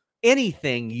 shampoo,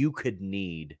 anything you could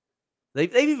need.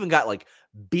 They've even got like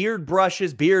beard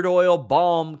brushes, beard oil,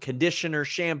 balm, conditioner,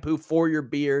 shampoo for your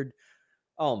beard.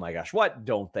 Oh my gosh, what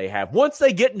don't they have? Once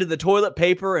they get into the toilet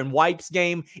paper and wipes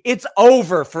game, it's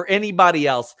over for anybody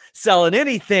else selling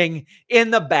anything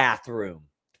in the bathroom.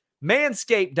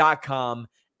 Manscaped.com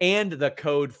and the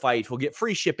code FIGHT will get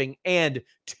free shipping and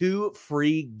 2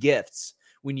 free gifts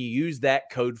when you use that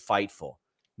code FIGHTFUL.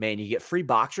 Man, you get free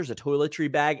boxers, a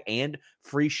toiletry bag, and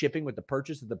free shipping with the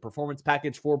purchase of the Performance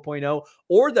Package 4.0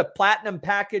 or the Platinum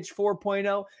Package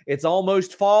 4.0. It's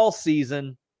almost fall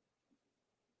season.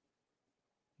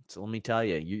 So let me tell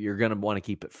you, you're going to want to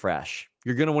keep it fresh.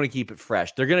 You're going to want to keep it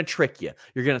fresh. They're going to trick you.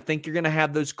 You're going to think you're going to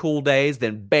have those cool days,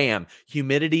 then bam,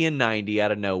 humidity and 90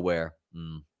 out of nowhere.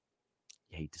 You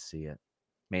hate to see it.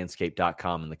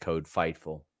 Manscaped.com and the code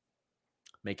FIGHTFUL.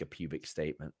 Make a pubic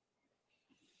statement.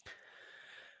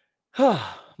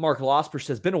 Mark Losper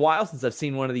says, been a while since I've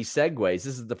seen one of these segues.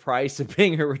 This is the price of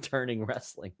being a returning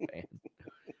wrestling fan.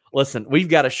 Listen, we've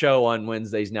got a show on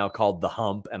Wednesdays now called The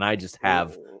Hump, and I just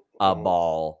have a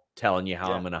ball telling you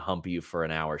how I'm going to hump you for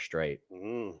an hour straight.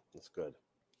 That's good.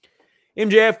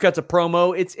 MJF cuts a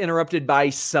promo. It's interrupted by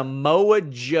Samoa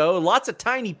Joe. Lots of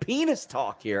tiny penis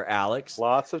talk here, Alex.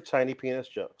 Lots of tiny penis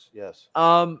jokes, yes.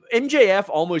 MJF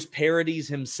almost parodies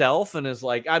himself and is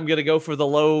like, I'm going to go for the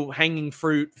low-hanging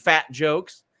fruit fat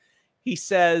jokes. He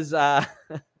says,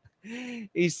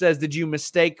 did you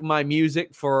mistake my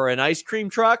music for an ice cream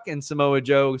truck? And Samoa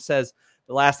Joe says,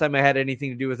 the last time I had anything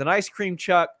to do with an ice cream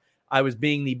truck, I was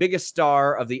being the biggest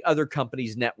star of the other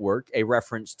company's network, a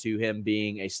reference to him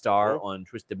being a star on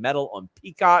Twisted Metal on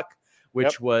Peacock,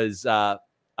 which was a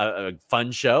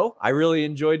fun show. I really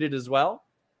enjoyed it as well.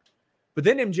 But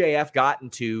then MJF got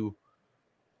into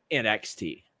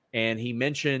NXT, and he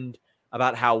mentioned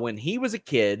about how when he was a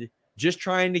kid, just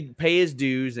trying to pay his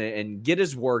dues and get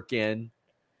his work in,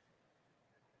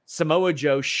 Samoa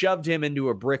Joe shoved him into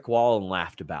a brick wall and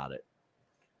laughed about it.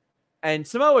 And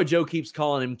Samoa Joe keeps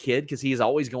calling him kid because he is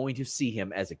always going to see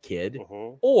him as a kid,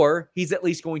 or he's at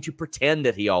least going to pretend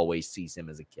that he always sees him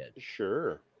as a kid.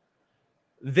 Sure.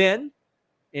 Then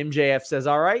MJF says,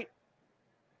 all right,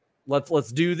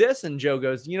 let's do this. And Joe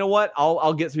goes, you know what?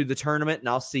 I'll get through the tournament and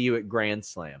I'll see you at Grand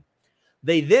Slam.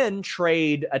 They then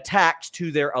trade attacks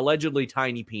to their allegedly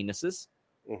tiny penises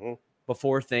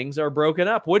before things are broken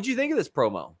up. What did you think of this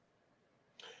promo?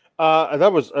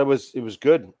 It was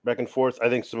good back and forth. I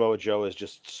think Samoa Joe is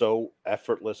just so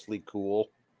effortlessly cool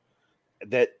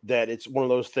that it's one of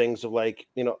those things of like,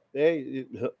 hey,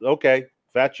 okay,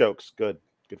 fat jokes, good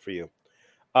for you.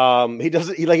 He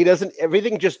doesn't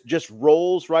everything just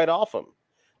rolls right off him.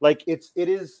 Like he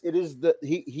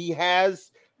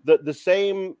has the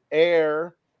same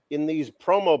air in these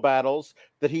promo battles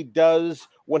that he does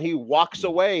when he walks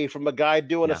away from a guy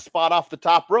doing a spot off the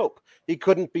top rope. He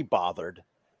couldn't be bothered.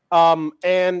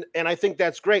 And I think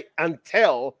that's great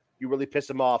until you really piss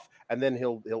him off, and then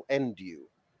he'll end you.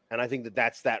 And I think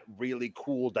that's that really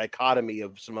cool dichotomy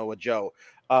of Samoa Joe.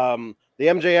 The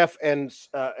MJF and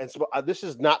this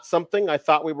is not something I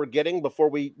thought we were getting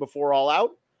before All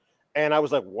Out, and I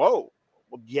was like, whoa,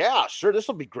 well, yeah, sure, this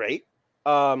will be great.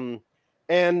 It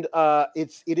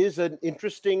is an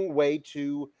interesting way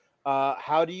to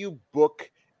how do you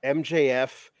book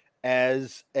MJF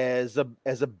as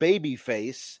a baby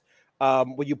face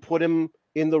when you put him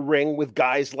in the ring with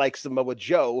guys like Samoa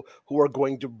Joe who are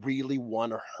going to really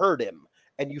want to hurt him,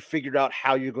 and you figured out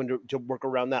how you're going to work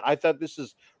around that. I thought this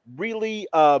is really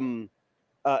an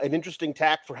interesting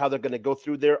tack for how they're going to go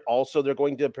through there. Also, they're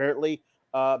going to apparently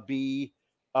be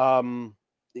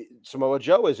Samoa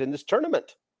Joe is in this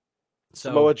tournament. So,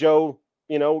 Samoa Joe,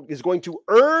 is going to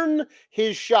earn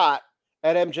his shot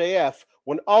at MJF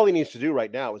when all he needs to do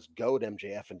right now is goad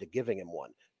MJF into giving him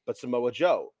one. But Samoa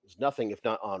Joe is nothing if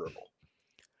not honorable.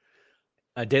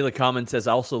 Daily Comment says,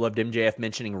 I also loved MJF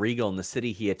mentioning Regal in the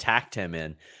city he attacked him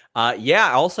in.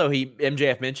 Also,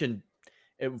 MJF mentioned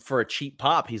for a cheap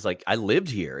pop, he's like, I lived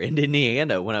here in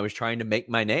Indiana when I was trying to make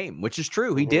my name, which is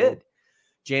true. He did.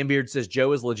 Jambeard says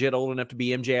Joe is legit old enough to be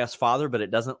MJF's father, but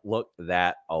it doesn't look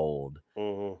that old.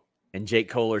 Mm-hmm. And Jake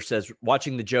Kohler says,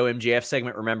 watching the Joe MJF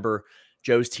segment, remember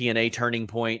Joe's TNA Turning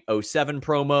Point 07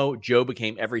 promo? Joe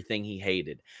became everything he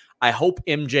hated. I hope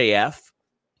MJF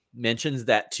mentions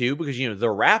that too, because, the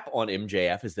rap on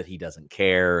MJF is that he doesn't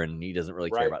care and he doesn't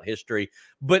really care about history.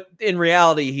 But in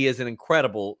reality, he is an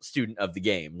incredible student of the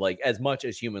game, like as much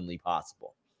as humanly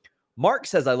possible. Mark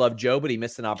says, I love Joe, but he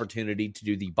missed an opportunity to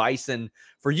do the Bison.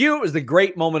 For you, it was the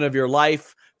great moment of your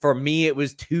life. For me, it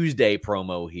was Tuesday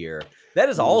promo here. That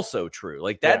is also true.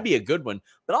 Like, that'd be a good one.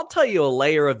 But I'll tell you a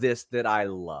layer of this that I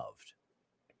loved.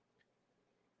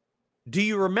 Do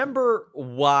you remember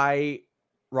why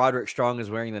Roderick Strong is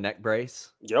wearing the neck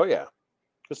brace? Oh, yeah.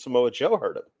 Because Samoa Joe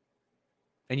heard him.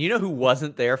 And you know who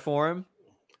wasn't there for him?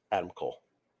 Adam Cole.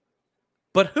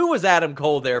 But who was Adam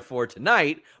Cole there for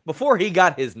tonight before he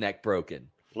got his neck broken?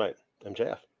 Right.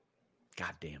 MJF.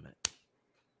 God damn it.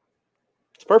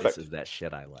 It's perfect. This is that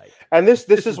shit I like. And this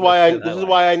is why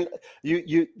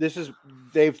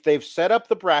they've set up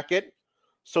the bracket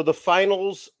so the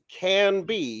finals can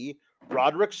be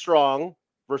Roderick Strong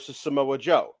versus Samoa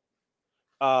Joe.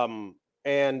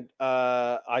 And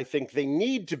I think they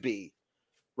need to be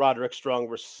Roderick Strong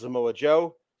versus Samoa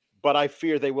Joe, but I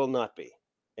fear they will not be.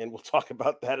 And we'll talk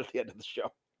about that at the end of the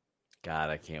show.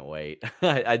 God, I can't wait.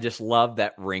 I just love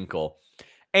that wrinkle.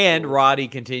 And Roddy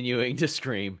continuing to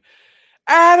scream,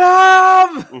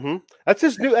 Adam! Mm-hmm. That's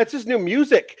his new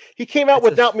music. He came out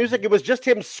without music. It was just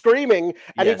him screaming,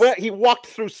 and he walked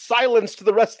through silence to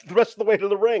the rest of the way to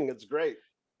the ring. It's great.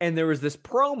 And there was this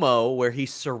promo where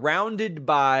he's surrounded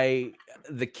by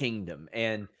the Kingdom,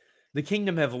 and the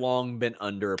Kingdom have long been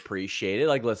underappreciated.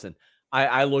 Like, listen,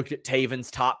 I looked at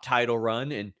Taven's top title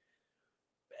run, and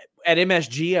at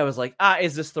MSG, I was like,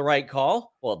 is this the right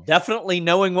call? Well, definitely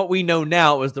knowing what we know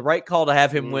now, it was the right call to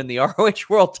have him win the ROH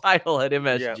World title at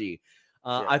MSG.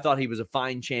 I thought he was a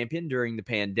fine champion during the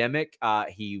pandemic.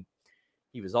 He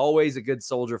was always a good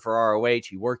soldier for ROH.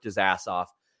 He worked his ass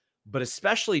off. But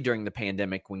especially during the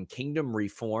pandemic, when Kingdom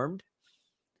reformed,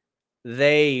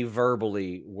 they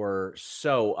verbally were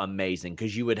so amazing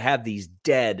because you would have these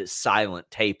dead, silent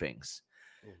tapings.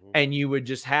 And you would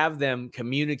just have them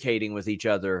communicating with each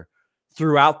other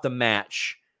throughout the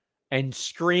match and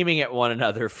screaming at one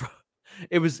another.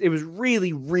 It was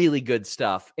really, really good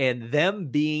stuff. And them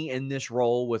being in this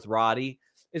role with Roddy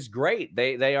is great.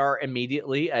 They are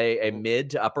immediately a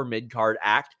mid to upper mid card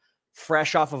act,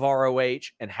 fresh off of ROH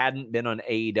and hadn't been on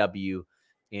AEW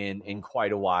in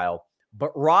quite a while.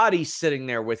 But Roddy's sitting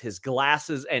there with his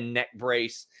glasses and neck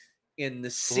brace in the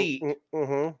seat.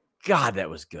 God, that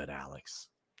was good, Alex.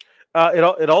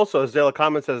 It also, as Dale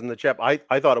Comment says in the chat,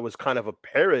 I thought it was kind of a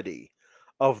parody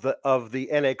of the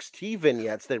NXT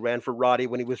vignettes they ran for Roddy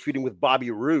when he was feuding with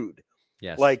Bobby Roode.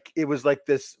 Yes, like it was like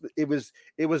this. It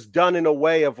was done in a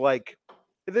way of like,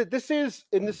 this is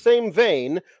in the same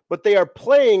vein, but they are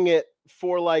playing it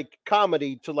for like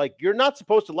comedy to like, you're not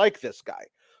supposed to like this guy.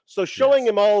 So showing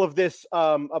him all of this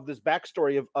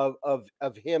backstory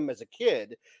of him as a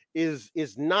kid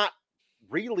is not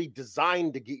really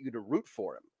designed to get you to root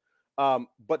for him.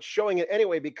 But showing it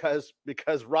anyway because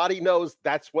Roddy knows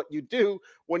that's what you do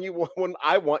when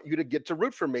I want you to get to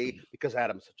root for me because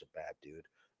Adam's such a bad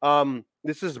dude.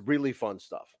 This is really fun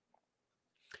stuff.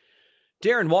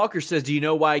 Darren Walker says, do you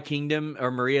know why Kingdom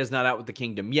or Maria's not out with the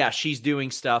Kingdom? Yeah, she's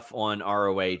doing stuff on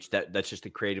ROH. That's just a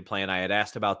creative plan. I had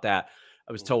asked about that.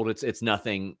 I was told it's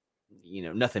nothing,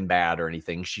 nothing bad or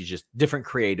anything. She's just different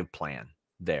creative plan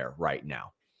there right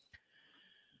now.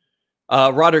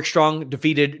 Roderick Strong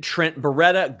defeated Trent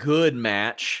Beretta. Good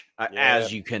match,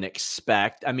 as you can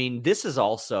expect. I mean, this is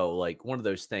also like one of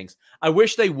those things. I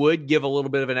wish they would give a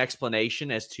little bit of an explanation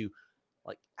as to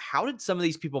like, how did some of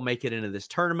these people make it into this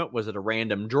tournament? Was it a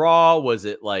random draw? Was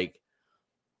it like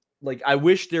I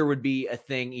wish there would be a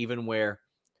thing even where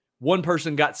one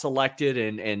person got selected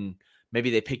and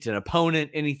maybe they picked an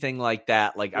opponent, anything like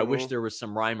that. Like, I wish there was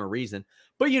some rhyme or reason.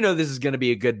 But, this is going to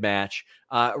be a good match.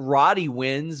 Roddy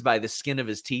wins by the skin of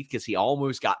his teeth because he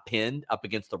almost got pinned up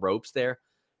against the ropes there.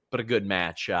 But a good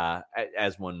match,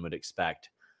 as one would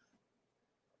expect.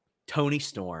 Toni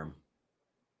Storm.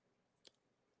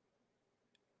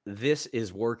 This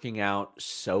is working out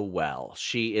so well.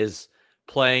 She is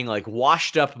playing like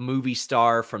washed up movie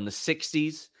star from the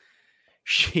 60s.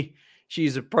 She's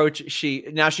got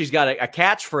a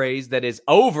catchphrase that is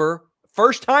over.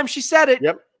 First time she said it.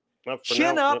 Yep.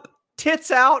 Chin up,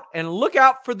 tits out, and look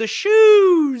out for the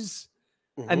shoes.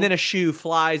 And then a shoe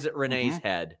flies at Renee's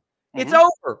head. It's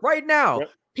over right now. Yep.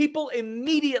 People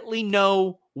immediately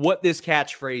know what this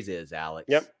catchphrase is, Alex.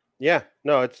 Yep. Yeah.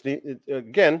 No,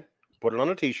 again, Put it on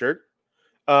a t-shirt.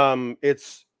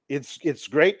 It's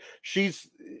great. She's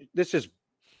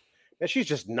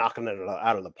just knocking it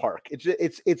out of the park.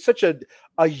 It's such a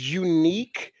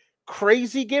unique,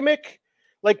 crazy gimmick.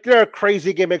 Like there are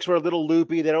crazy gimmicks where a little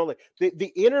loopy. They don't like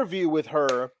the interview with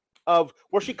her of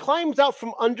where she climbs out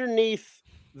from underneath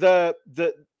the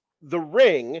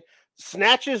ring,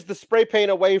 snatches the spray paint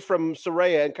away from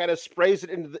Saraya and kind of sprays it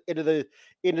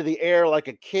into the air like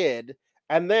a kid.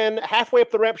 And then halfway up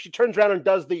the ramp, she turns around and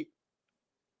does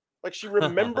like she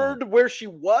remembered where she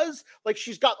was. Like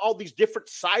she's got all these different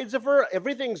sides of her.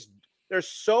 There's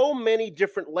so many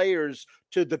different layers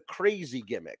to the crazy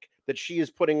gimmick that she is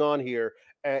putting on here.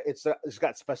 It's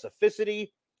got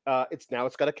specificity. It's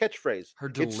got a catchphrase. Her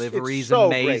delivery's so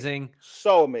amazing. Great.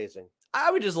 So amazing. I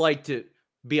would just like to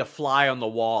be a fly on the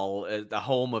wall at the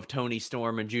home of Tony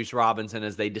Storm and Juice Robinson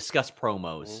as they discuss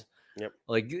promos. Mm-hmm. Yep.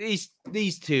 Like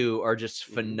these two are just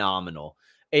phenomenal.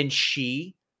 And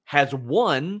she has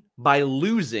won by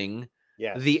losing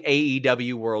the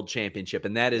AEW World Championship.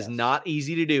 And that is not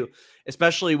easy to do,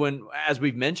 especially when, as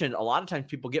we've mentioned, a lot of times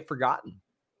people get forgotten.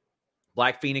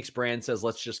 Black Phoenix brand says,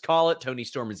 let's just call it. Tony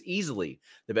Storm is easily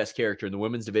the best character in the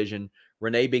women's division.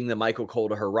 Renee being the Michael Cole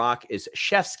to her Rock is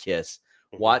chef's kiss.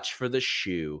 Watch for the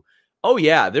shoe. Oh,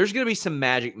 yeah, there's going to be some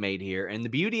magic made here. And the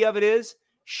beauty of it is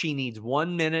she needs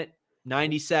 1 minute,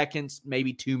 90 seconds,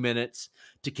 maybe 2 minutes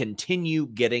to continue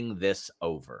getting this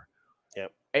over.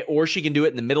 Yep. Or she can do it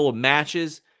in the middle of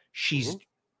matches.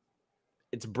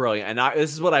 It's brilliant. And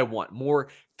this is what I want. More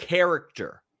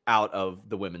character out of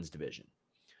the women's division.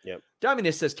 Yep.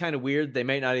 Dominus says kind of weird. They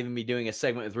may not even be doing a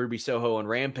segment with Ruby Soho on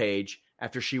Rampage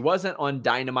after she wasn't on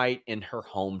Dynamite in her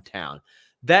hometown.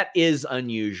 That is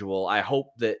unusual. I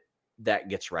hope that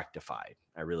gets rectified.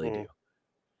 I really do.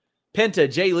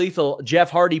 Penta, Jay Lethal, Jeff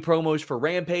Hardy promos for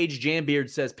Rampage. Jambeard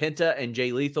says Penta and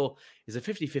Jay Lethal is a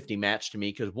 50-50 match to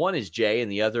me because one is Jay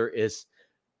and the other is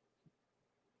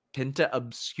Penta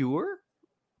Obscure.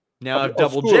 Now, if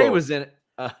Double J was in it,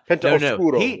 Penta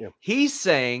Obscuro. He's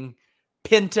saying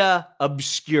Penta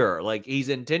Obscure, like he's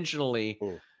intentionally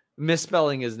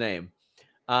misspelling his name.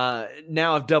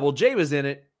 Now, if Double J was in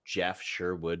it, Jeff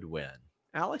sure would win.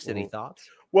 Alex, any thoughts?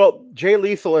 Well, Jay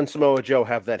Lethal and Samoa Joe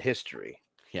have that history.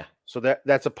 Yeah. So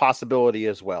that's a possibility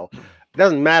as well. It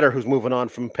doesn't matter who's moving on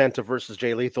from Penta versus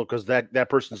Jay Lethal because that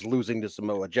person's losing to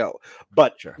Samoa Joe.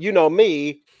 But you know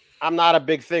me, I'm not a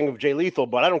big thing of Jay Lethal,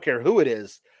 but I don't care who it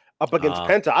is up against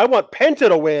Penta. I want Penta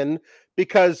to win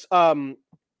because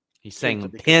he's saying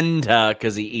Penta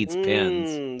because he eats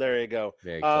pins. There you go.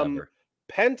 Very clever.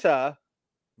 Penta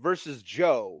versus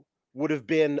Joe would have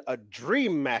been a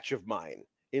dream match of mine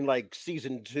in like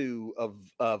season 2 of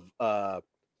Lucha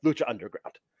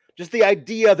Underground. Just the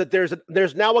idea that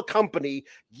there's now a company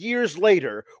years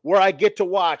later where I get to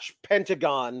watch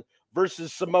Pentagon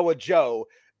versus Samoa Joe.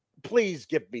 Please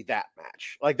give me that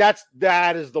match. Like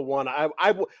that is the one.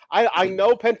 I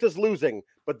know Penta's losing,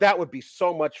 but that would be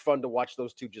so much fun to watch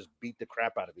those two just beat the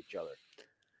crap out of each other.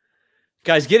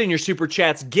 Guys, get in your super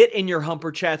chats, get in your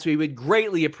humper chats. We would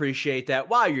greatly appreciate that.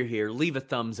 While you're here, leave a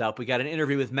thumbs up. We got an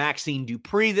interview with Maxine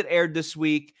Dupree that aired this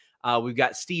week. We've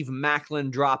got Steve Macklin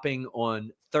dropping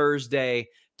on Thursday.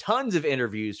 Tons of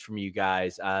interviews from you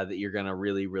guys that you're going to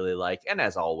really, really like. And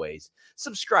as always,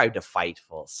 subscribe to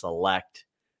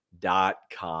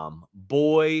FightfulSelect.com.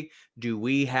 Boy, do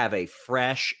we have a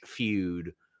fresh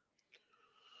feud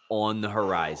on the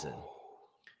horizon.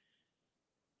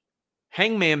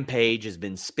 Hangman Page has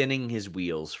been spinning his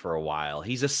wheels for a while.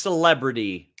 He's a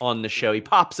celebrity on the show. He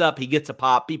pops up, he gets a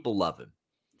pop. People love him.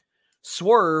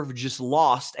 Swerve just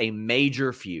lost a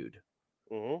major feud.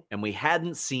 And we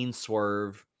hadn't seen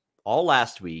Swerve all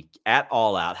last week at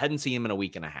All Out. Hadn't seen him in a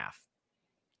week and a half.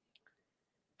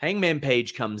 Hangman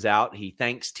Page comes out. He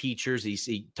thanks teachers.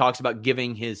 He talks about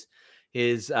giving his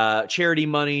charity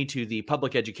money to the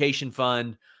public education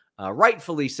fund.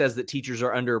 Rightfully says that teachers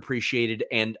are underappreciated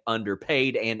and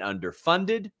underpaid and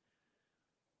underfunded.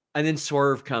 And then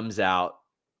Swerve comes out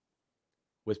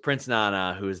with Prince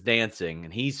Nana, who is dancing,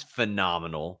 and he's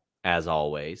phenomenal, as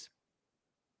always.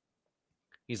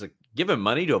 He's like, giving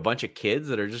money to a bunch of kids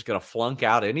that are just going to flunk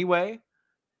out anyway.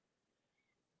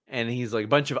 And he's like, a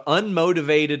bunch of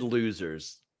unmotivated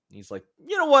losers. He's like,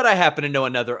 you know what? I happen to know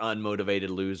another unmotivated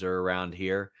loser around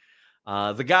here.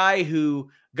 The guy who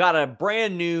got a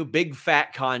brand new big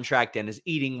fat contract and is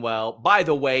eating well. By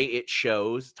the way, it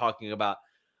shows, talking about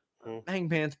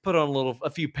Hangman's put on a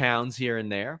few pounds here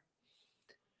and there.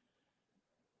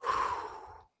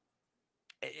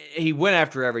 He went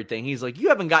after everything. He's like, you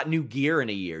haven't got new gear in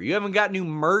a year. You haven't got new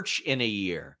merch in a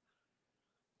year.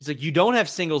 He's like, you don't have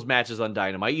singles matches on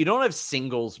Dynamite. You don't have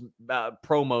singles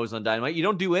promos on Dynamite. You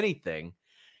don't do anything.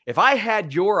 If I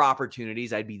had your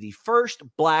opportunities, I'd be the first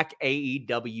black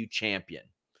AEW champion.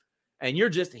 And you're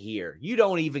just here. You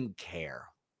don't even care.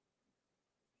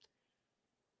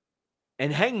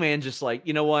 And Hangman just like,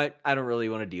 you know what? I don't really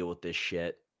want to deal with this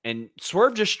shit. And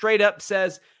Swerve just straight up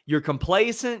says, you're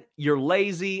complacent. You're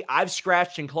lazy. I've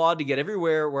scratched and clawed to get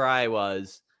everywhere where I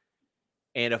was.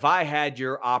 And if I had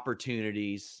your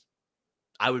opportunities,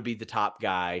 I would be the top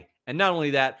guy. And not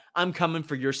only that, I'm coming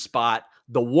for your spot,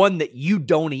 the one that you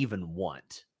don't even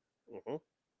want. Mm-hmm.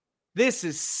 This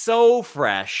is so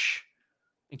fresh.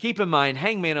 And keep in mind,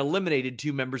 Hangman eliminated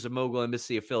 2 members of Mogul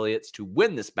Embassy affiliates to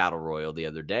win this battle royal the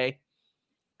other day.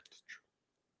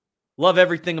 Love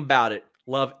everything about it.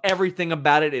 Love everything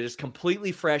about it. It is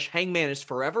completely fresh. Hangman is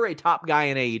forever a top guy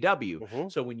in AEW. Mm-hmm.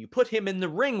 So when you put him in the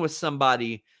ring with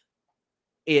somebody,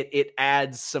 it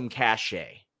adds some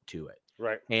cachet to it.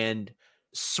 Right. And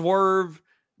Swerve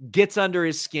gets under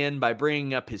his skin by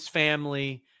bringing up his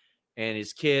family and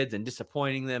his kids and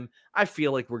disappointing them. I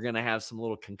feel like we're going to have some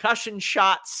little concussion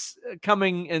shots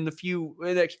coming in the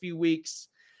next few weeks.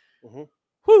 Mm-hmm.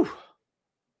 Whew.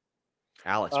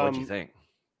 Alex, what do you think?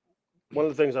 One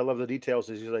of the things I love the details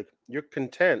is he's like, you're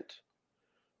content.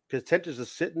 Content is to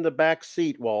sit in the back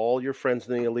seat while all your friends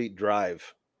in the elite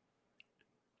drive.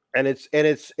 And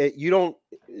you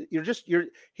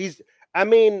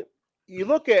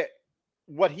look at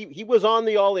what he was on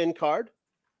the All-In card,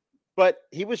 but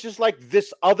he was just like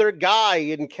this other guy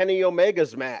in Kenny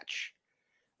Omega's match.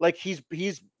 Like he's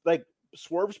like,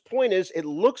 Swerve's point is, it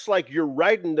looks like you're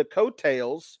riding the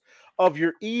coattails of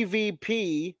your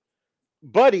EVP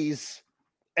buddies,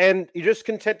 and you're just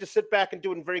content to sit back and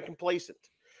do it, very complacent.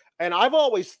 And I've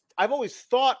always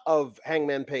thought of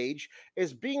Hangman Page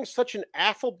as being such an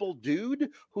affable dude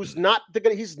who's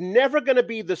he's never going to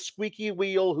be the squeaky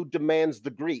wheel who demands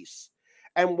the grease.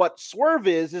 And what Swerve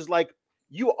is like,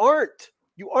 you aren't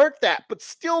that, but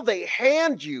still they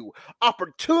hand you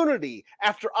opportunity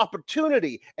after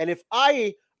opportunity. And if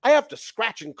I have to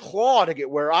scratch and claw to get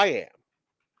where I am,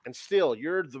 and still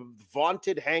you're the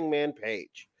vaunted Hangman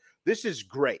Page. This is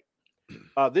great.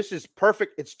 This is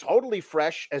perfect. It's totally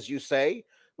fresh, as you say.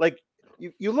 Like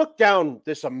you look down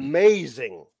this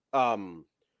amazing roster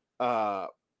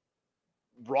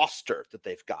that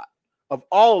they've got of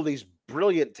all of these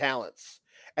brilliant talents,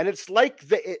 and it's like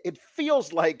it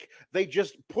feels like they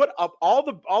just put up all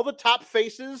the top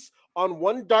faces on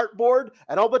one dartboard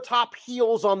and all the top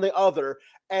heels on the other,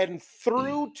 and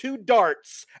threw 2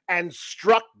 darts and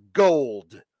struck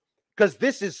gold. Because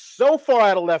this is so far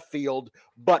out of left field,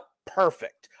 but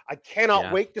perfect. I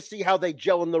cannot wait to see how they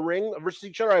gel in the ring versus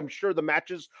each other. I'm sure the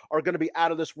matches are going to be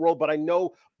out of this world, but I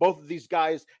know both of these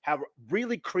guys have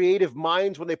really creative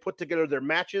minds when they put together their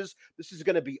matches. This is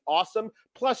going to be awesome.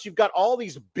 Plus, you've got all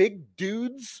these big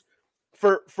dudes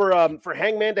for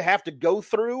Hangman to have to go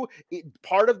through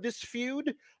part of this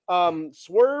feud.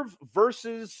 Swerve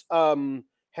versus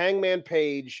Hangman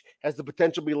Page has the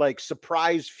potential to be like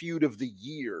surprise feud of the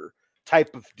year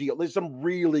type of deal. There's some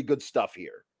really good stuff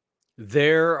here.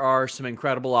 There are some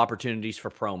incredible opportunities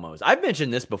for promos. I've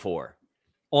mentioned this before.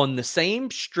 On the same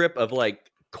strip of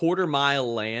like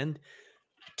quarter-mile land,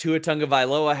 Tua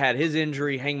Tagovailoa had his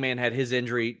injury, Hangman had his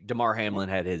injury, Damar Hamlin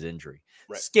had his injury.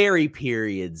 Right. Scary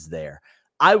periods there.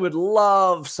 I would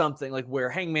love something like where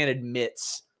Hangman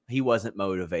admits he wasn't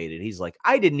motivated. He's like,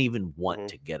 I didn't even want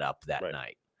to get up that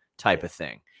night type of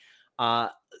thing.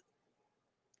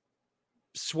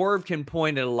 Swerve can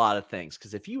point at a lot of things,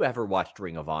 because if you ever watched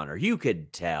Ring of Honor, you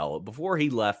could tell before he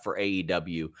left for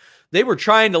AEW, they were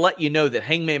trying to let you know that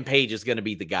Hangman Page is going to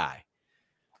be the guy.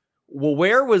 Well,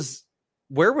 where was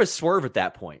Swerve at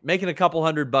that point? Making a couple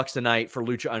 $100 a night for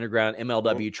Lucha Underground,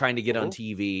 MLW, trying to get on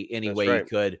TV any way he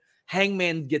could.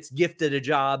 Hangman gets gifted a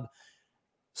job.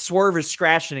 Swerve is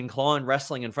scratching and clawing,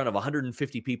 wrestling in front of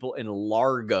 150 people in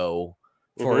Largo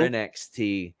for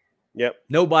NXT. Yep.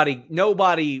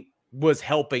 Nobody was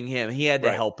helping him. He had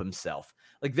to help himself.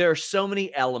 Like, there are so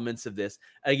many elements of this.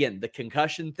 Again, the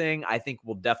concussion thing, I think,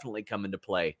 will definitely come into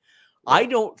play.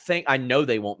 Right. I know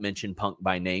they won't mention Punk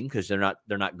by name because they're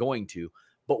not going to.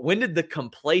 But when did the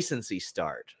complacency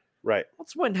start? Right.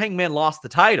 That's when Hangman lost the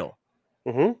title.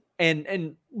 Mm-hmm.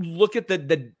 And look at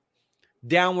the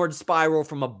downward spiral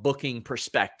from a booking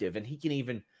perspective. And he can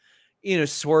even,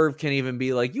 Swerve can even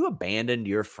be like, you abandoned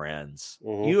your friends.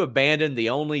 Mm-hmm. You abandoned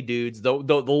the only dudes, the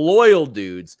loyal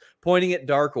dudes, pointing at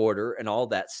Dark Order and all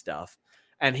that stuff.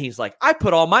 And he's like, I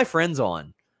put all my friends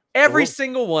on. Every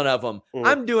single one of them.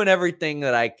 I'm doing everything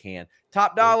that I can.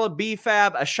 Top Dollar,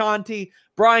 B-Fab, Ashanti,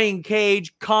 Brian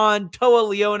Cage, Khan, Toa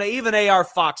Leona, even AR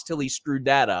Fox till he screwed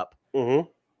that up.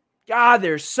 God,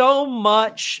 there's so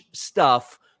much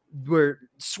stuff where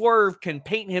Swerve can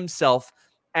paint himself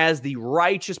as the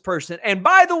righteous person. And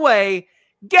by the way,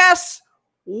 guess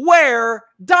where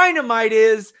Dynamite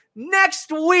is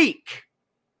next week?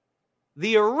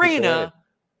 The arena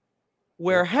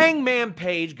where Hangman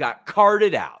Page got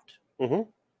carted out.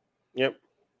 Yep.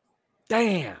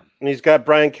 Damn. And he's got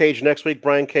Brian Cage next week.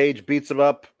 Brian Cage beats him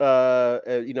up.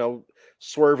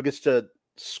 Swerve gets to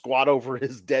squat over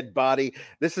his dead body.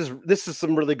 This is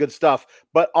some really good stuff.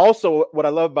 But also what I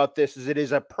love about this is it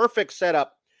is a perfect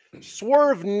setup.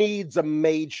 Swerve needs a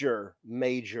major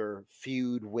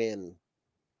feud win.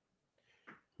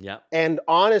 Yeah. And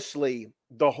honestly,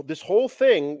 this whole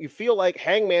thing, you feel like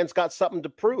Hangman's got something to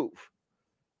prove.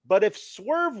 But if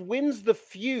Swerve wins the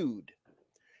feud,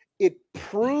 it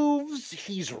proves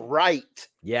he's right.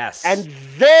 Yes. And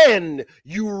then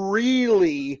you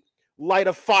really light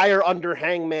a fire under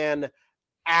Hangman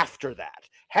after that.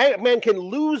 Hangman can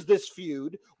lose this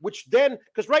feud, which then,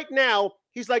 because right now,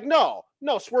 he's like, no,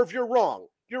 Swerve, you're wrong.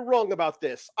 You're wrong about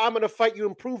this. I'm going to fight you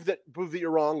and prove that you're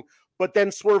wrong. But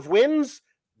then Swerve wins.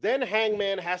 Then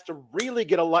Hangman has to really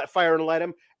get a fire and light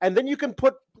him. And then you can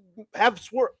have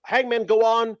Hangman go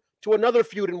on to another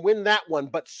feud and win that one.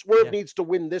 But Swerve needs to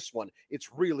win this one. It's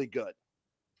really good.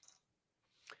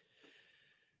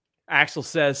 Axel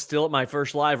says, still at my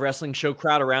first live wrestling show,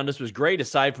 crowd around us was great,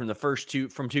 aside from the first two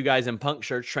guys in punk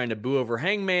shirts trying to boo over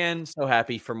Hangman. So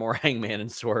happy for more Hangman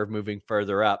and Swerve moving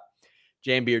further up.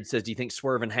 Jambeard says, do you think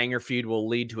Swerve and Hanger feud will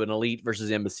lead to an Elite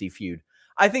versus Embassy feud?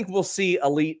 I think we'll see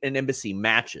Elite and Embassy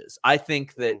matches. I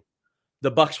think that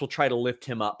the Bucks will try to lift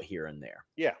him up here and there.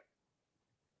 Yeah.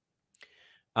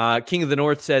 King of the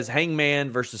North says,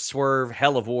 Hangman versus Swerve,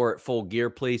 Hell of War at Full Gear,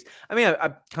 please. I mean,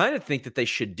 I kind of think that they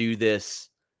should do this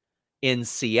in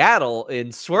Seattle,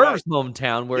 in Swerve's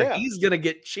hometown, where he's going to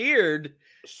get cheered.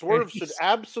 Swerve should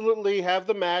absolutely have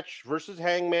the match versus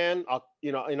Hangman,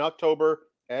 in October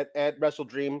at Wrestle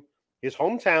Dream, his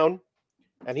hometown,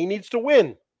 and he needs to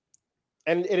win.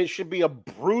 And it should be a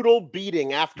brutal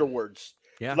beating afterwards.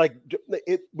 Yeah,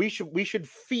 we should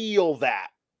feel that.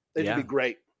 It'd be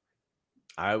great.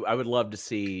 I would love to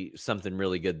see something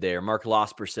really good there. Mark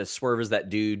Losper says, Swerve is that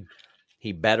dude.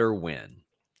 He better win.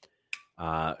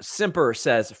 Simper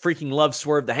says, freaking love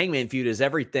Swerve. The Hangman feud is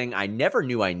everything I never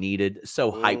knew I needed.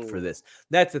 So hyped for this.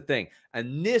 That's the thing.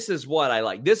 And this is what I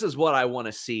like. This is what I want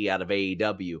to see out of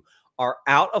AEW, are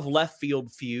out of left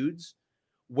field feuds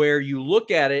where you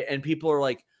look at it and people are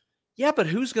like, yeah, but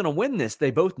who's going to win this?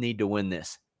 They both need to win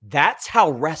this. That's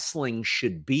how wrestling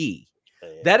should be.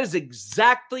 That is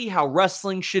exactly how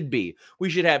wrestling should be. We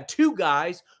should have two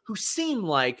guys who seem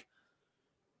like,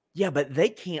 yeah, but they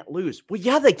can't lose. Well,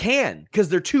 yeah, they can, because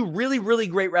they're two really, really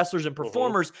great wrestlers and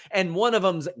performers, and one of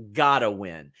them's got to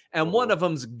win, and one of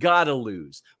them's got to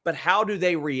lose. But how do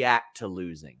they react to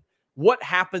losing? What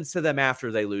happens to them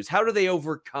after they lose? How do they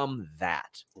overcome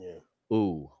that? Yeah.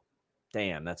 Ooh,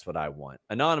 damn, that's what I want.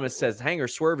 Anonymous says, Hanger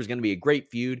Swerve is going to be a great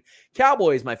feud.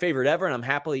 Cowboy is my favorite ever, and I'm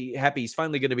happy he's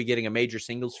finally going to be getting a major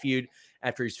singles feud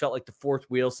after he's felt like the fourth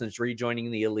wheel since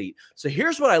rejoining the Elite. So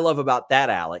here's what I love about that,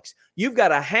 Alex. You've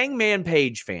got a Hangman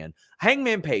Page fan,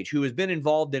 Hangman Page, who has been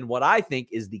involved in what I think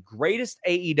is the greatest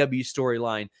AEW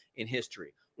storyline in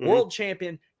history. World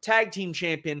champion, tag team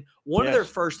champion, one of their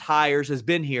first hires has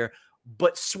been here,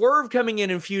 but Swerve coming in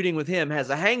and feuding with him has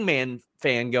a Hangman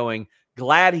fan going,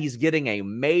 glad he's getting a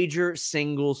major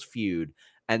singles feud.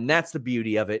 And that's the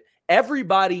beauty of it.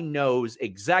 Everybody knows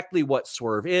exactly what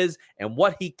Swerve is and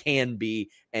what he can be,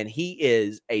 and he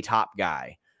is a top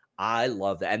guy. I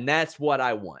love that. And that's what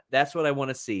I want. That's what I want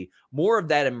to see. More of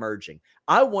that emerging.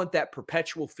 I want that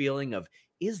perpetual feeling of,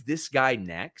 is this guy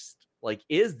next? Like,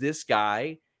 is this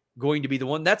guy going to be the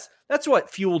one? That's what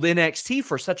fueled NXT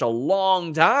for such a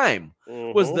long time.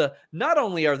 Was not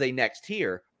only are they next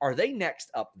here, are they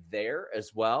next up there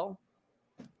as well?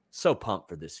 So pumped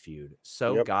for this feud.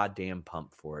 So goddamn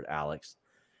pumped for it, Alex.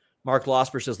 Mark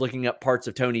Losper says, looking up parts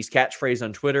of Tony's catchphrase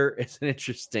on Twitter is an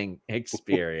interesting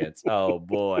experience. Oh,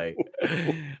 boy.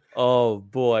 Oh,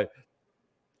 boy.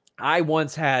 I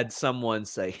once had someone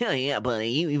say, yeah, buddy,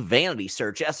 you vanity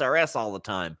search SRS all the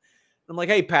time. I'm like,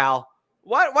 hey, pal,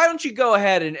 why don't you go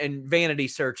ahead and vanity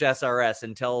search SRS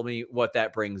and tell me what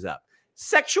that brings up?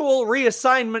 Sexual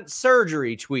reassignment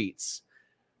surgery tweets.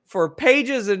 For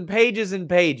pages and pages and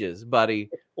pages, buddy.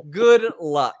 Good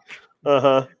luck.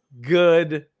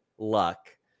 Good luck.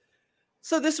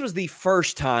 So this was the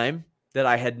first time that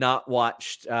I had not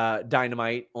watched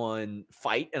Dynamite on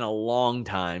Fight in a long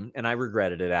time, and I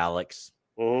regretted it, Alex,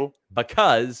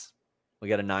 because we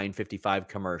got a 9:55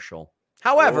 commercial.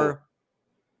 However,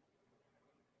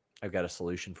 I've got a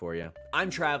solution for you.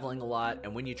 I'm traveling a lot,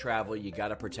 and when you travel, you got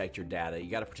to protect your data. You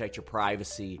got to protect your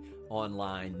privacy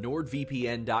online.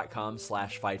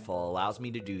 NordVPN.com/Fightful allows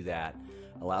me to do that,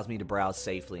 allows me to browse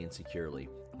safely and securely.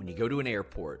 When you go to an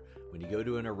airport, when you go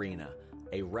to an arena,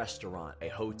 a restaurant, a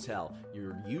hotel,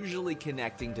 you're usually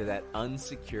connecting to that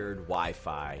unsecured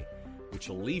Wi-Fi, which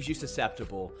leaves you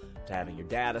susceptible to having your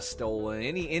data stolen,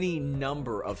 any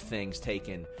number of things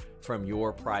taken from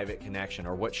your private connection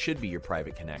or what should be your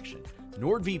private connection.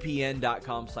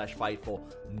 NordVPN.com/Fightful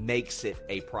makes it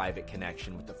a private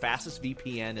connection with the fastest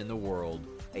VPN in the world,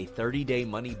 a 30-day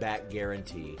money-back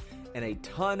guarantee, and a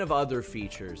ton of other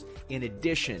features in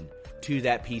addition to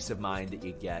that peace of mind that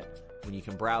you get when you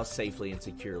can browse safely and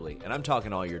securely. And I'm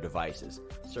talking all your devices: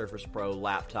 Surface Pro,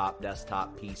 laptop,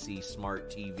 desktop, PC,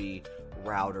 smart TV,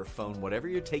 router, phone, whatever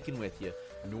you're taking with you.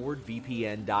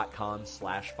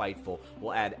 NordVPN.com/Fightful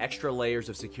will add extra layers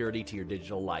of security to your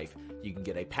digital life. You can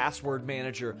get a password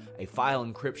manager, a file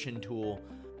encryption tool.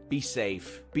 Be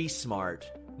safe, be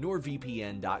smart.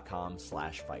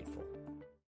 NordVPN.com/Fightful.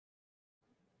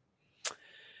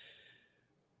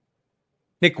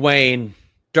 Nick Wayne,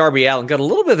 Darby Allin got a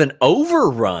little bit of an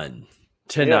overrun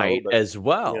tonight as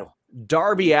well. Yeah.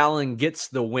 Darby Allin gets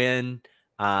the win.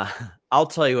 I'll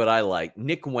tell you what I like.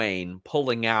 Nick Wayne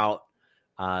pulling out,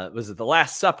 was it The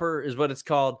Last Supper is what it's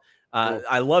called?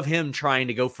 I love him trying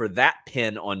to go for that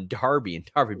pin on Darby, and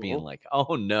Darby being like,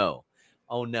 oh no.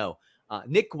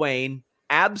 Nick Wayne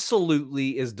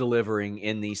absolutely is delivering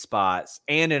in these spots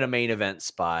and in a main event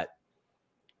spot.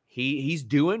 He's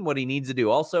doing what he needs to do.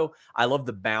 Also, I love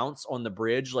the bounce on the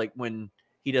bridge. Like when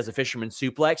he does a fisherman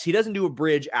suplex, he doesn't do a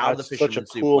bridge out of the fisherman suplex.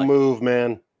 Such a cool move,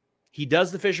 man. He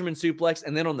does the fisherman suplex,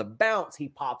 and then on the bounce, he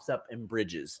pops up and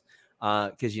bridges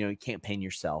because, you can't pin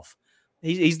yourself.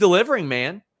 He's delivering,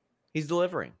 man. He's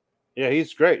delivering. Yeah,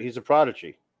 he's great. He's a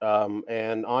prodigy.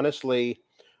 And honestly,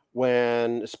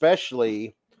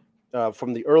 especially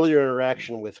from the earlier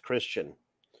interaction with Christian,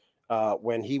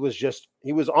 when he was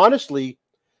honestly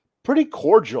pretty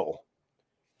cordial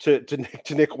to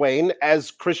Nick Wayne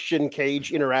as Christian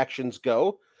Cage interactions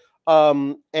go.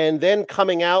 And then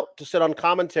coming out to sit on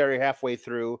commentary halfway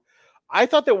through, I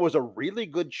thought there was a really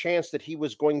good chance that he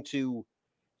was going to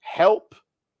help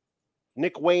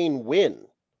Nick Wayne win,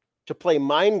 to play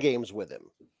mind games with him.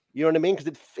 You know what I mean?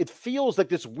 Because it feels like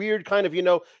this weird kind of,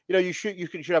 you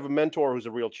should have a mentor who's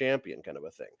a real champion kind of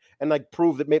a thing, and like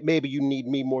prove that maybe you need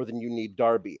me more than you need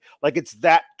Darby. Like it's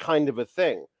that kind of a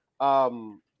thing.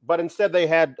 But instead they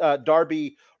had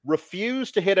Darby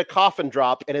refuse to hit a coffin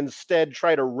drop and instead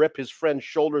try to rip his friend's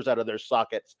shoulders out of their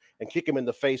sockets and kick him in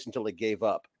the face until he gave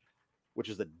up, which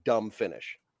is a dumb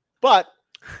finish. But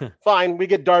fine, we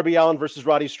get Darby Allin versus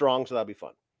Roddy Strong, so that'll be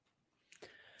fun.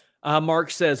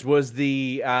 Mark says, was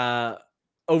the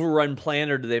overrun planned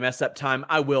or did they mess up time?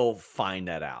 I will find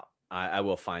that out. I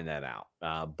will find that out.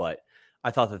 But I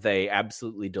thought that they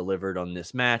absolutely delivered on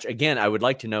this match. Again, I would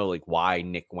like to know why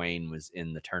Nick Wayne was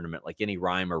in the tournament, any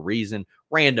rhyme or reason,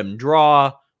 random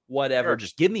draw, whatever. Sure.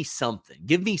 Just give me something.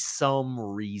 Give me some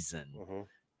reason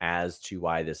as to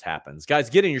why this happens. Guys,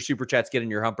 get in your super chats, get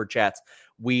in your humper chats.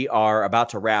 We are about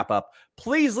to wrap up.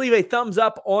 Please leave a thumbs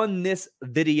up on this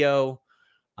video.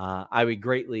 I would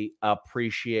greatly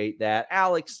appreciate that.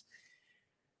 Alex,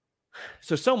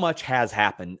 so much has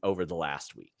happened over the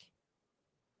last week.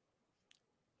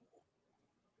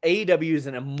 AEW is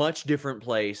in a much different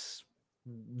place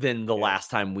than the last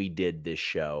time we did this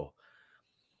show.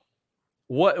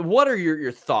 What are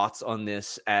your thoughts on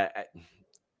this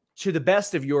to the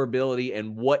best of your ability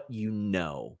and what you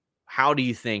know? How do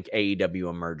you think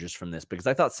AEW emerges from this? Because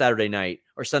I thought Saturday night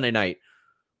or Sunday night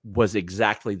was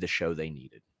exactly the show they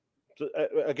needed. So,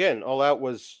 again, All Out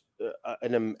was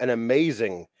an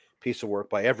amazing piece of work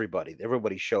by everybody.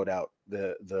 Everybody showed out.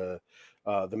 The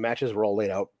matches were all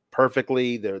laid out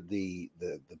perfectly. The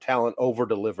talent over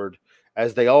delivered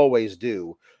as they always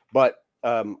do. But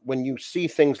when you see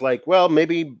things like, well,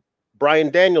 maybe Bryan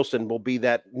Danielson will be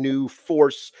that new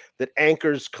force that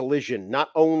anchors Collision, not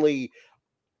only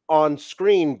on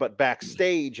screen but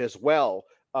backstage as well.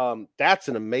 That's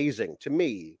an amazing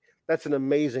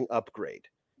upgrade,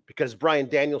 because Bryan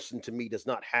Danielson to me does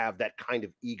not have that kind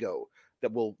of ego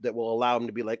that will allow him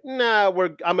to be like, nah,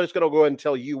 I'm just going to go ahead and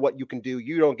tell you what you can do.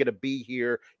 You don't get to be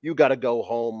here. You got to go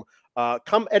home.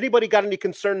 Anybody got any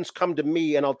concerns? Come to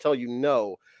me and I'll tell you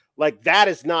no. Like, that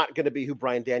is not going to be who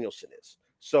Bryan Danielson is.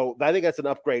 So I think that's an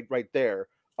upgrade right there.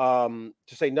 to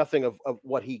say nothing of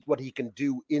what he can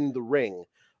do in the ring.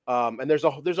 And there's a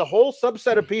whole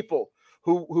subset of people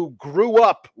who grew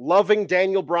up loving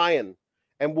Daniel Bryan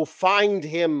and will find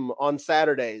him on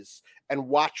Saturdays and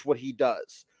watch what he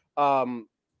does.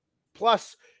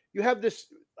 Plus, you have this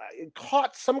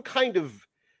caught some kind of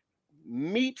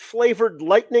meat flavored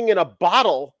lightning in a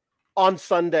bottle on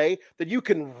Sunday that you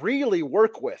can really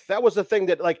work with. That was the thing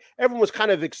that like everyone was kind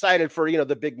of excited for,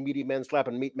 the big meaty men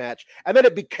slapping meat match. And then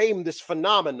it became this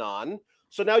phenomenon.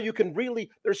 So now you can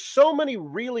there's so many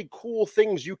really cool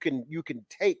things you can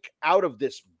take out of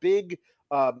this big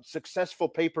successful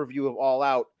pay-per-view of All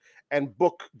Out and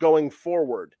book going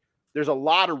forward. There's a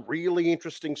lot of really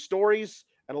interesting stories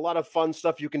and a lot of fun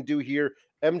stuff you can do here.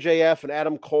 MJF and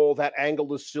Adam Cole, that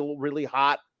angle is still really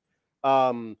hot.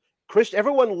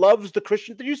 Everyone loves the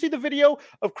Christian. Did you see the video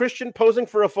of Christian posing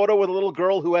for a photo with a little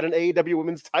girl who had an AEW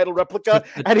women's title replica?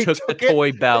 And he took the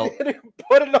toy belt and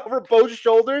put it over both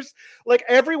shoulders. Like,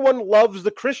 everyone loves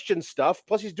the Christian stuff.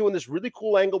 Plus, he's doing this really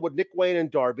cool angle with Nick Wayne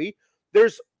and Darby.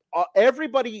 There's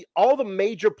everybody, all the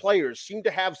major players seem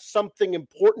to have something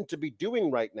important to be doing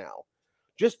right now.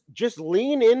 Just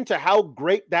lean into how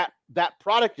great that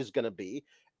product is going to be.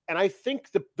 And I think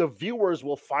the viewers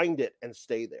will find it and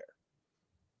stay there.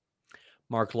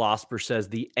 Mark Losper says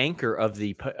the anchor of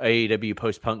the AEW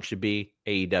post-punk should be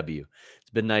AEW.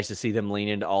 It's been nice to see them lean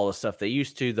into all the stuff they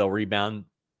used to. They'll rebound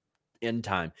in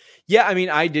time. Yeah, I mean,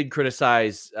 I did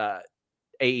criticize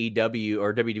AEW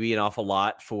or WWE an awful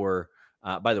lot for,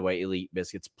 by the way, Elite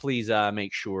Biscuits. Please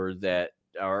make sure that,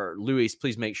 or Luis,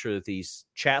 please make sure that these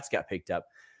chats got picked up.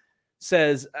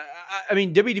 Says, I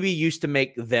mean, WWE used to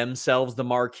make themselves the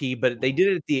marquee, but they did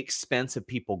it at the expense of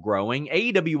people growing.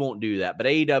 AEW won't do that, but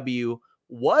AEW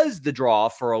was the draw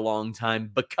for a long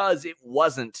time because it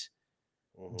wasn't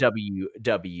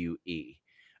WWE.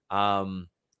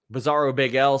 Bizarro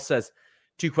Big L says,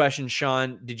 2 questions,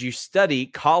 Sean. Did you study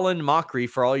Colin Mockery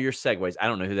for all your segues? I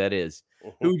don't know who that is.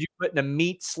 Who would you put in a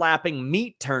meat-slapping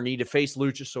meat tourney to face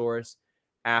Luchasaurus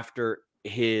after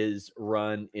his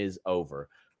run is over?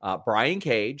 Brian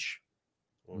Cage,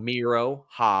 Miro,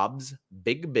 Hobbs,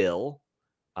 Big Bill.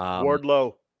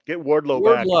 Wardlow. Get Wardlow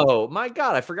back. Wardlow. My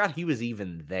God, I forgot he was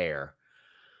even there.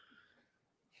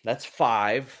 That's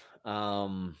 5.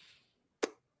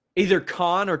 Either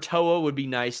Khan or Toa would be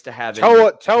nice to have.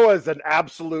 Toa is an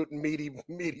absolute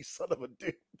meaty son of a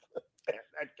dude.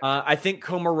 I think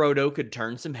Komoroto could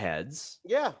turn some heads.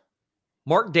 Yeah.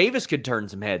 Mark Davis could turn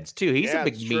some heads too. He's a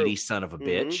big meaty son of a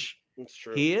bitch. That's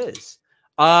true. He is.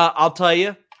 I'll tell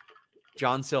you,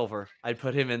 John Silver. I'd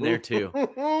put him in there too.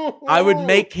 I would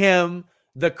make him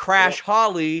the Crash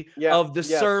Holly of the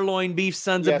sirloin beef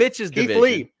sons of bitches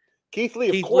division. Keith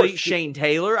Lee, of course. Shane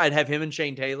Taylor. I'd have him and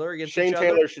Shane Taylor against Shane each other.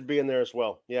 Taylor should be in there as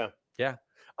well. Yeah. Yeah.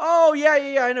 Oh,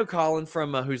 yeah. I know Colin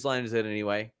from Whose Line Is It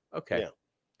Anyway? Okay. Yeah.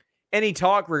 Any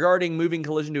talk regarding moving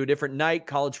Collision to a different night?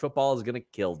 College football is going to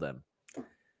kill them.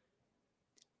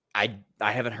 I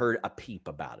haven't heard a peep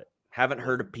about it.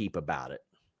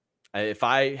 If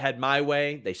I had my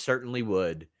way, they certainly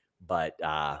would, but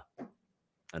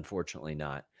unfortunately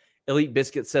not. Elite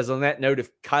Biscuit says, on that note, if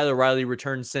Kyle O'Reilly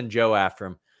returns, send Joe after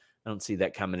him. I don't see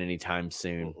that coming anytime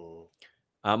soon.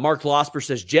 Mark Losper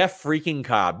says, Jeff freaking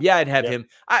Cobb. Yeah, I'd have him.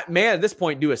 Man, at this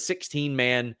point, do a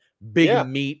 16-man big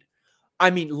meat.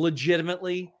 I mean,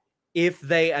 legitimately, if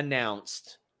they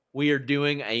announced we are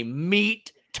doing a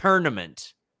meat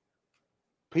tournament,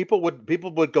 people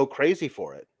would go crazy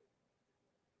for it.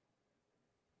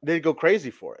 They'd go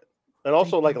crazy for it. And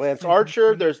also, like Lance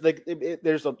Archer, there's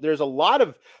a lot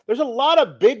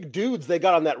of big dudes they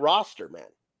got on that roster, man.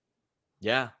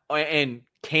 Yeah, and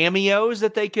cameos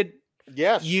that they could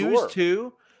use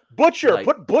too. Butcher,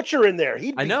 put Butcher in there.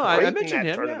 He'd be great I mentioned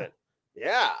him. Tournament.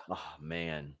 Yeah. Oh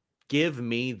man, give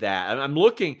me that. I'm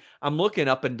looking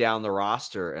up and down the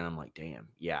roster, and I'm like, damn,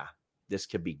 yeah, this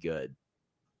could be good.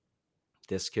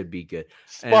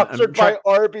 Sponsored by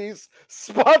Arby's.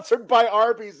 Sponsored by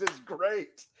Arby's is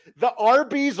great. The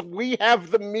Arby's We Have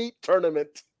the Meat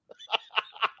tournament.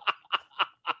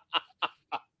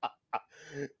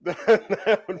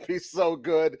 That would be so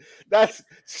good.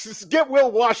 Just get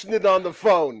Will Washington on the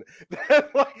phone.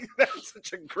 That's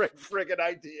such a great friggin'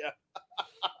 idea.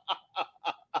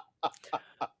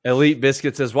 Elite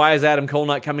Biscuit says, why is Adam Cole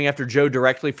not coming after Joe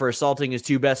directly for assaulting his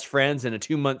 2 best friends in a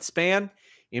 2-month span?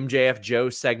 MJF Joe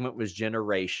segment was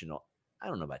generational. I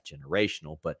don't know about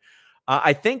generational, but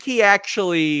I think he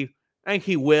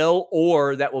will,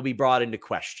 or that will be brought into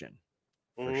question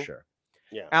for sure.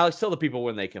 Yeah. Alex, tell the people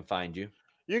when they can find you.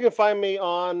 You can find me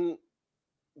on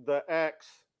the X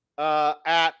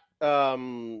at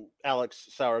Alex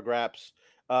Sourgraps.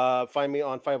 Find me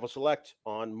on Fightful Select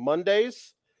on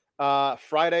Mondays,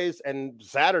 Fridays, and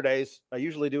Saturdays. I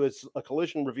usually do a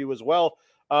Collision review as well.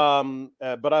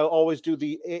 But I always do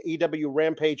the AEW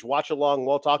Rampage watch along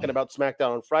while talking about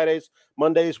SmackDown on Fridays,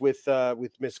 Mondays with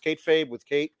Miss Kate Fabe, with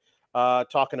Kate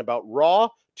talking about Raw,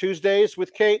 Tuesdays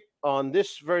with Kate on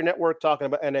this very network talking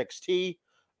about NXT.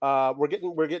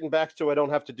 We're getting back to I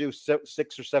don't have to do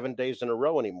 6 or 7 days in a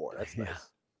row anymore. That's nice.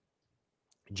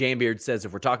 Jambeard says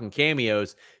if we're talking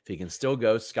cameos, if he can still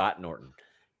go, Scott Norton.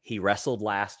 He wrestled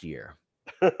last year.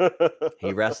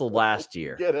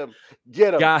 Get him.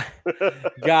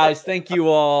 Guys, thank you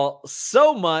all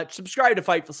so much. Subscribe to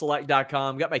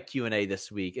FightfulSelect.com. Got my Q&A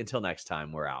this week. Until next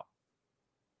time, we're out.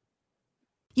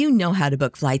 You know how to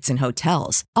book flights and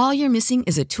hotels. All you're missing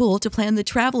is a tool to plan the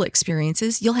travel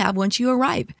experiences you'll have once you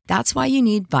arrive. That's why you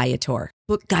need Viator.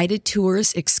 Book guided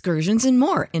tours, excursions, and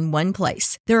more in one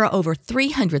place. There are over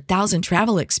 300,000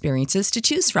 travel experiences to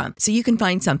choose from, so you can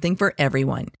find something for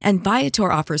everyone. And Viator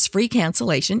offers free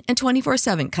cancellation and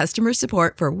 24/7 customer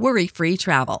support for worry-free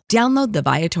travel. Download the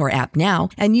Viator app now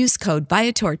and use code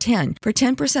Viator10 for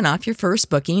 10% off your first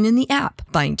booking in the app.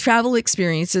 Find travel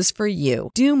experiences for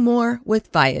you. Do more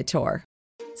with Viator.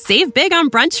 Save big on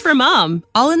brunch for mom,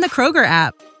 all in the Kroger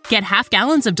app. Get half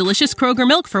gallons of delicious Kroger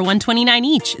milk for $1.29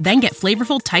 each. Then get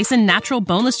flavorful Tyson natural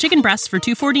boneless chicken breasts for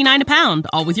 $2.49 a pound,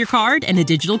 all with your card and a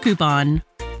digital coupon.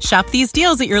 Shop these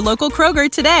deals at your local Kroger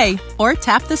today, or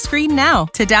tap the screen now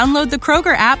to download the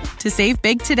Kroger app to save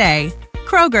big today.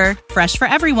 Kroger, fresh for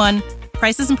everyone.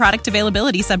 Prices and product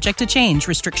availability subject to change.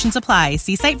 Restrictions apply.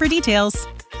 See site for details.